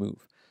again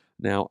move.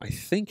 Now, I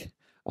think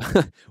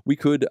we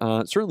could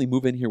certainly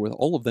move in here with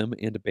all of them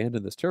and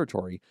abandon this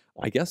territory.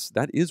 I guess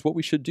that is what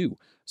we should do.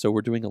 So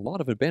we're doing a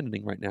lot of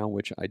abandoning right now,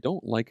 which I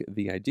don't like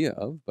the idea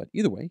of, but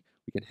either way,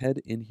 we can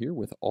head in here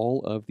with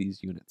all of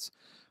these units.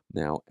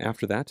 Now,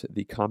 after that,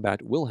 the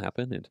combat will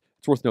happen, and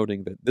it's worth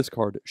noting that this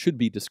card should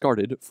be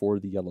discarded for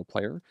the yellow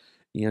player,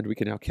 and we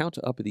can now count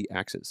up the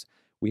axes.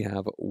 We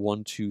have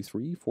 1, 2,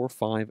 3, 4,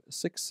 5,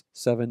 6,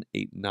 7,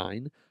 8,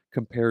 9,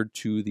 compared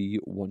to the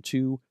 1,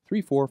 2,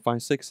 3, 4,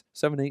 5, 6,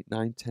 7, 8,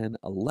 9, 10,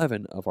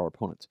 11 of our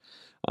opponent.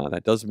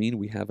 That does mean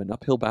we have an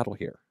uphill battle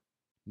here.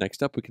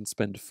 Next up, we can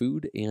spend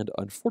food, and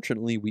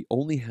unfortunately, we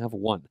only have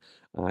one.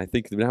 I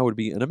think now would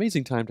be an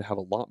amazing time to have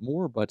a lot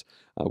more, but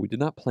we did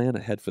not plan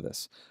ahead for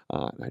this.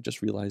 I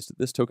just realized that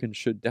this token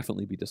should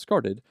definitely be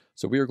discarded,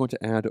 so we are going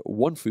to add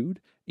one food,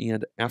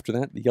 and after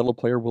that, the yellow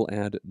player will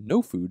add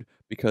no food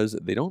because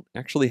they don't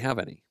actually have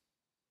any.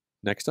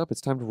 Next up, it's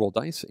time to roll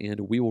dice,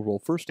 and we will roll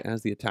first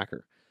as the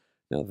attacker.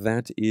 Now,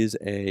 that is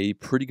a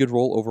pretty good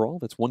roll overall.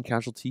 That's one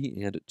casualty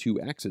and two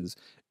axes.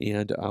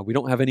 And we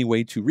don't have any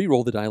way to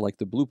re-roll the die like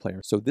the blue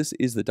player, so this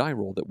is the die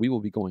roll that we will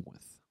be going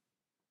with.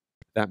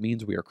 That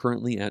means we are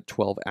currently at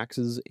 12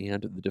 axes,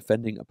 and the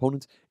defending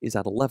opponent is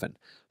at 11.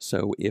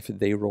 So if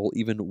they roll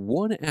even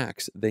one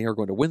axe, they are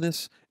going to win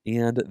this,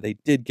 and they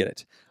did get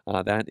it.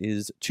 That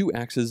is two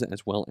axes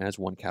as well as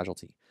one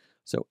casualty.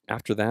 So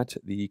after that,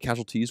 the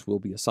casualties will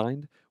be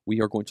assigned.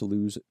 We are going to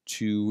lose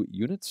 2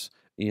 units,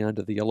 and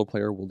the yellow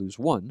player will lose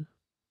 1.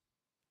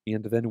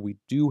 And then we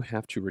do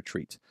have to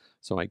retreat.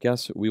 So I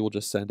guess we will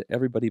just send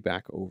everybody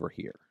back over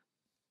here.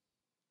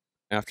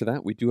 After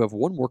that, we do have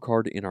one more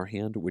card in our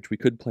hand, which we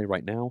could play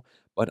right now,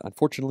 but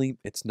unfortunately,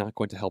 it's not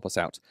going to help us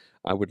out.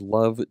 I would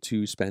love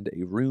to spend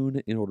a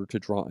rune in order to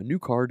draw a new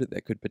card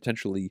that could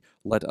potentially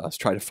let us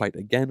try to fight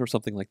again or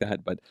something like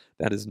that, but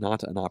that is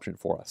not an option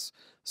for us.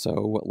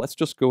 So let's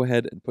just go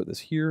ahead and put this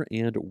here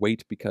and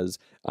wait because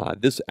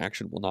this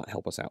action will not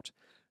help us out.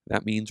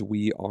 That means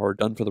we are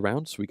done for the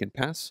round, so we can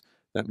pass.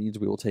 That means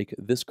we will take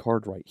this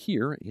card right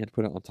here and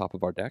put it on top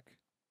of our deck.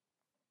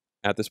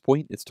 At this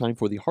point, it's time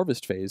for the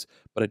harvest phase,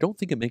 but I don't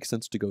think it makes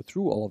sense to go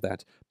through all of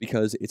that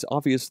because it's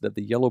obvious that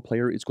the yellow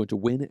player is going to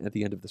win at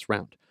the end of this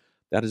round.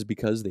 That is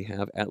because they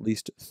have at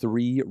least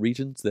 3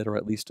 regions that are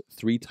at least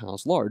 3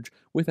 tiles large,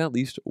 with at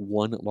least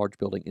 1 large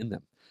building in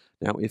them.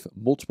 Now, if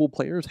multiple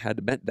players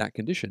had met that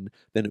condition,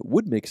 then it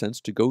would make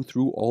sense to go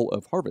through all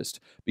of Harvest,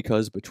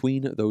 because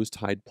between those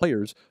tied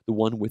players, the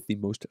one with the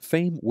most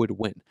fame would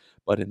win.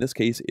 But in this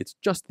case, it's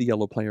just the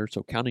yellow player,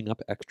 so counting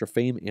up extra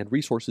fame and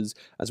resources,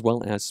 as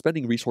well as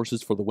spending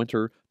resources for the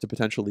winter to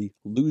potentially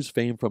lose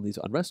fame from these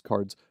unrest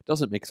cards,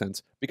 doesn't make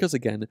sense, because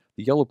again,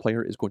 the yellow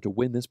player is going to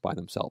win this by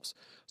themselves.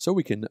 So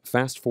we can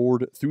fast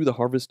forward through the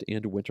harvest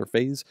and winter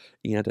phase,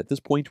 and at this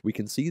point we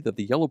can see that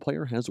the yellow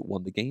player has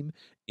won the game,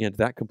 and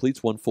that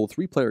completes one full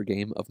 3-player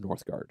game of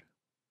Northgard.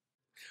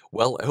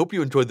 Well, I hope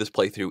you enjoyed this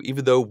playthrough,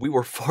 even though we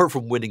were far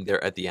from winning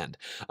there at the end.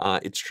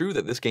 It's true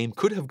that this game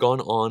could have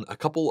gone on a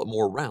couple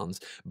more rounds,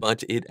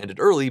 but it ended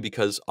early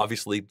because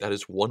obviously that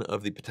is one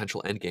of the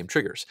potential endgame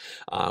triggers.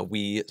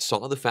 We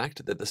saw the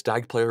fact that the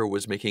Stag player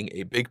was making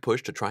a big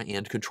push to try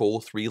and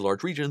control 3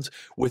 large regions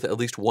with at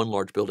least 1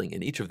 large building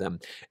in each of them,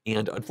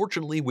 and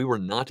unfortunately we were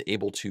not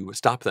able to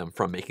stop them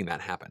from making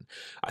that happen.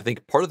 I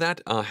think part of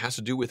that has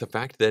to do with the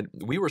fact that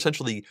we were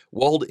essentially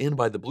walled in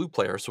by the blue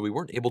player, so we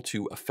weren't able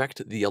to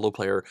affect the yellow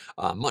player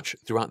much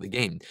throughout the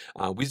game.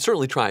 We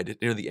certainly tried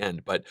near the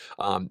end, but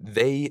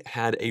they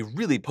had a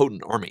really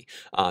potent army.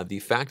 The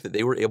fact that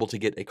they were able to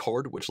get a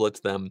card which lets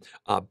them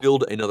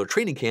build another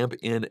training camp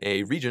in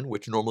a region,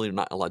 which normally you're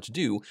not allowed to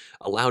do,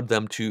 allowed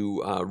them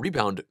to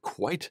rebound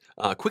quite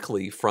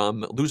quickly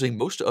from losing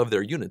most of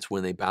their units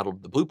when they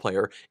battled the blue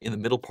player in the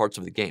middle parts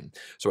of the game.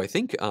 So I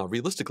think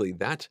realistically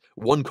that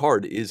one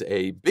card is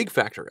a big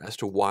factor as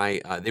to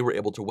why they were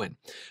able to win.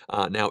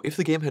 Now, if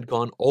the game had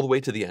gone all the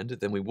way to the end,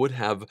 then we would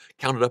have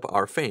counted up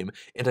our fame,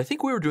 and I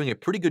think we were doing a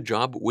pretty good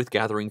job with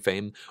gathering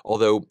fame,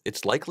 although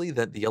it's likely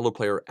that the yellow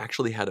player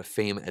actually had a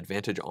fame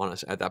advantage on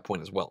us at that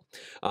point as well.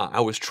 I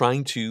was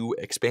trying to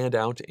expand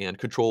out and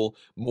control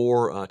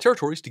more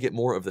territories to get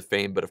more of the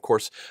fame, but of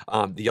course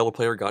the yellow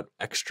player got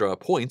extra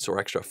points, or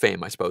extra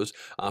fame I suppose,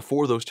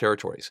 for those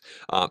territories.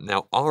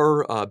 Now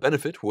our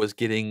benefit was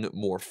getting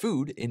more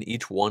food in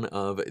each one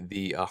of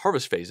the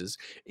harvest phases,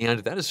 and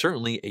that is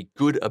certainly a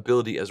good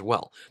ability as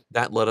well.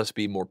 That let us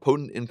be more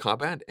potent in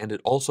combat, and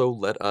it also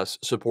let us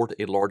support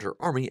a larger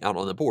army out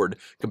on the board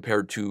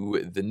compared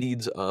to the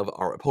needs of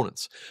our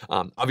opponents.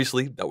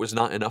 Obviously, that was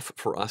not enough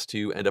for us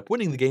to end up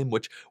winning the game,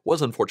 which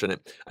was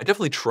unfortunate. I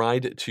definitely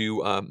tried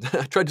to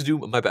tried to do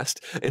my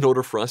best in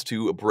order for us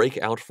to break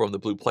out from the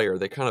blue player.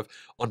 They kind of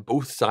on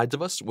both sides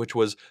of us, which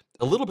was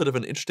a little bit of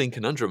an interesting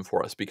conundrum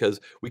for us because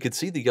we could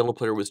see the yellow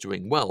player was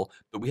doing well,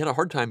 but we had a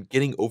hard time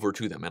getting over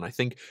to them. And I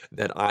think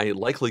that I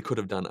likely could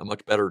have done a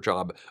much better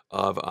job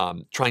of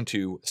trying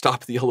to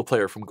stop the yellow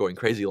player from going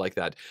crazy like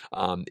that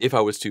if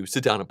I was to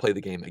sit down and play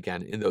the game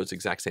again in those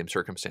exact same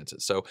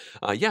circumstances. So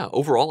yeah,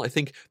 overall, I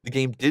think the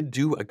game did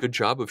do a good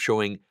job of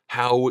showing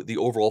how the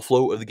overall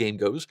flow of the game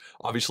goes.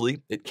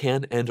 Obviously, it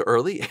can end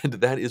early, and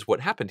that is what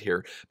happened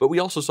here, but we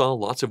also saw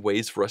lots of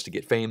ways for us to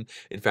get fame.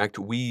 In fact,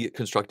 we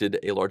constructed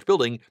a large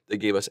building that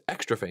gave us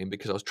extra fame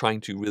because I was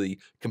trying to really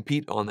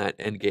compete on that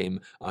end game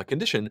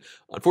condition.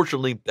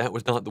 Unfortunately, that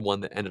was not the one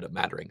that ended up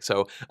mattering.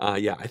 So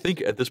yeah, I think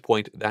at this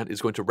point, that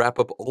is going to wrap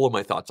up all of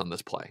my thoughts on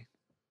this play.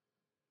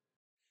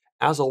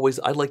 As always,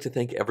 I'd like to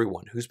thank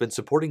everyone who's been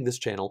supporting this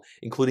channel,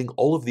 including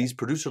all of these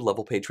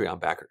producer-level Patreon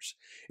backers.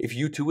 If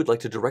you too would like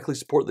to directly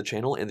support the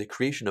channel and the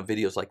creation of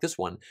videos like this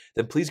one,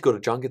 then please go to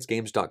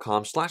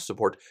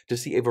johngetsgames.com/support to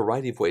see a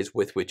variety of ways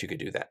with which you could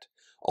do that.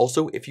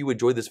 Also, if you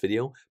enjoyed this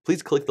video,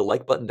 please click the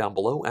like button down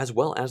below as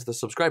well as the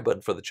subscribe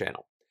button for the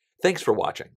channel. Thanks for watching.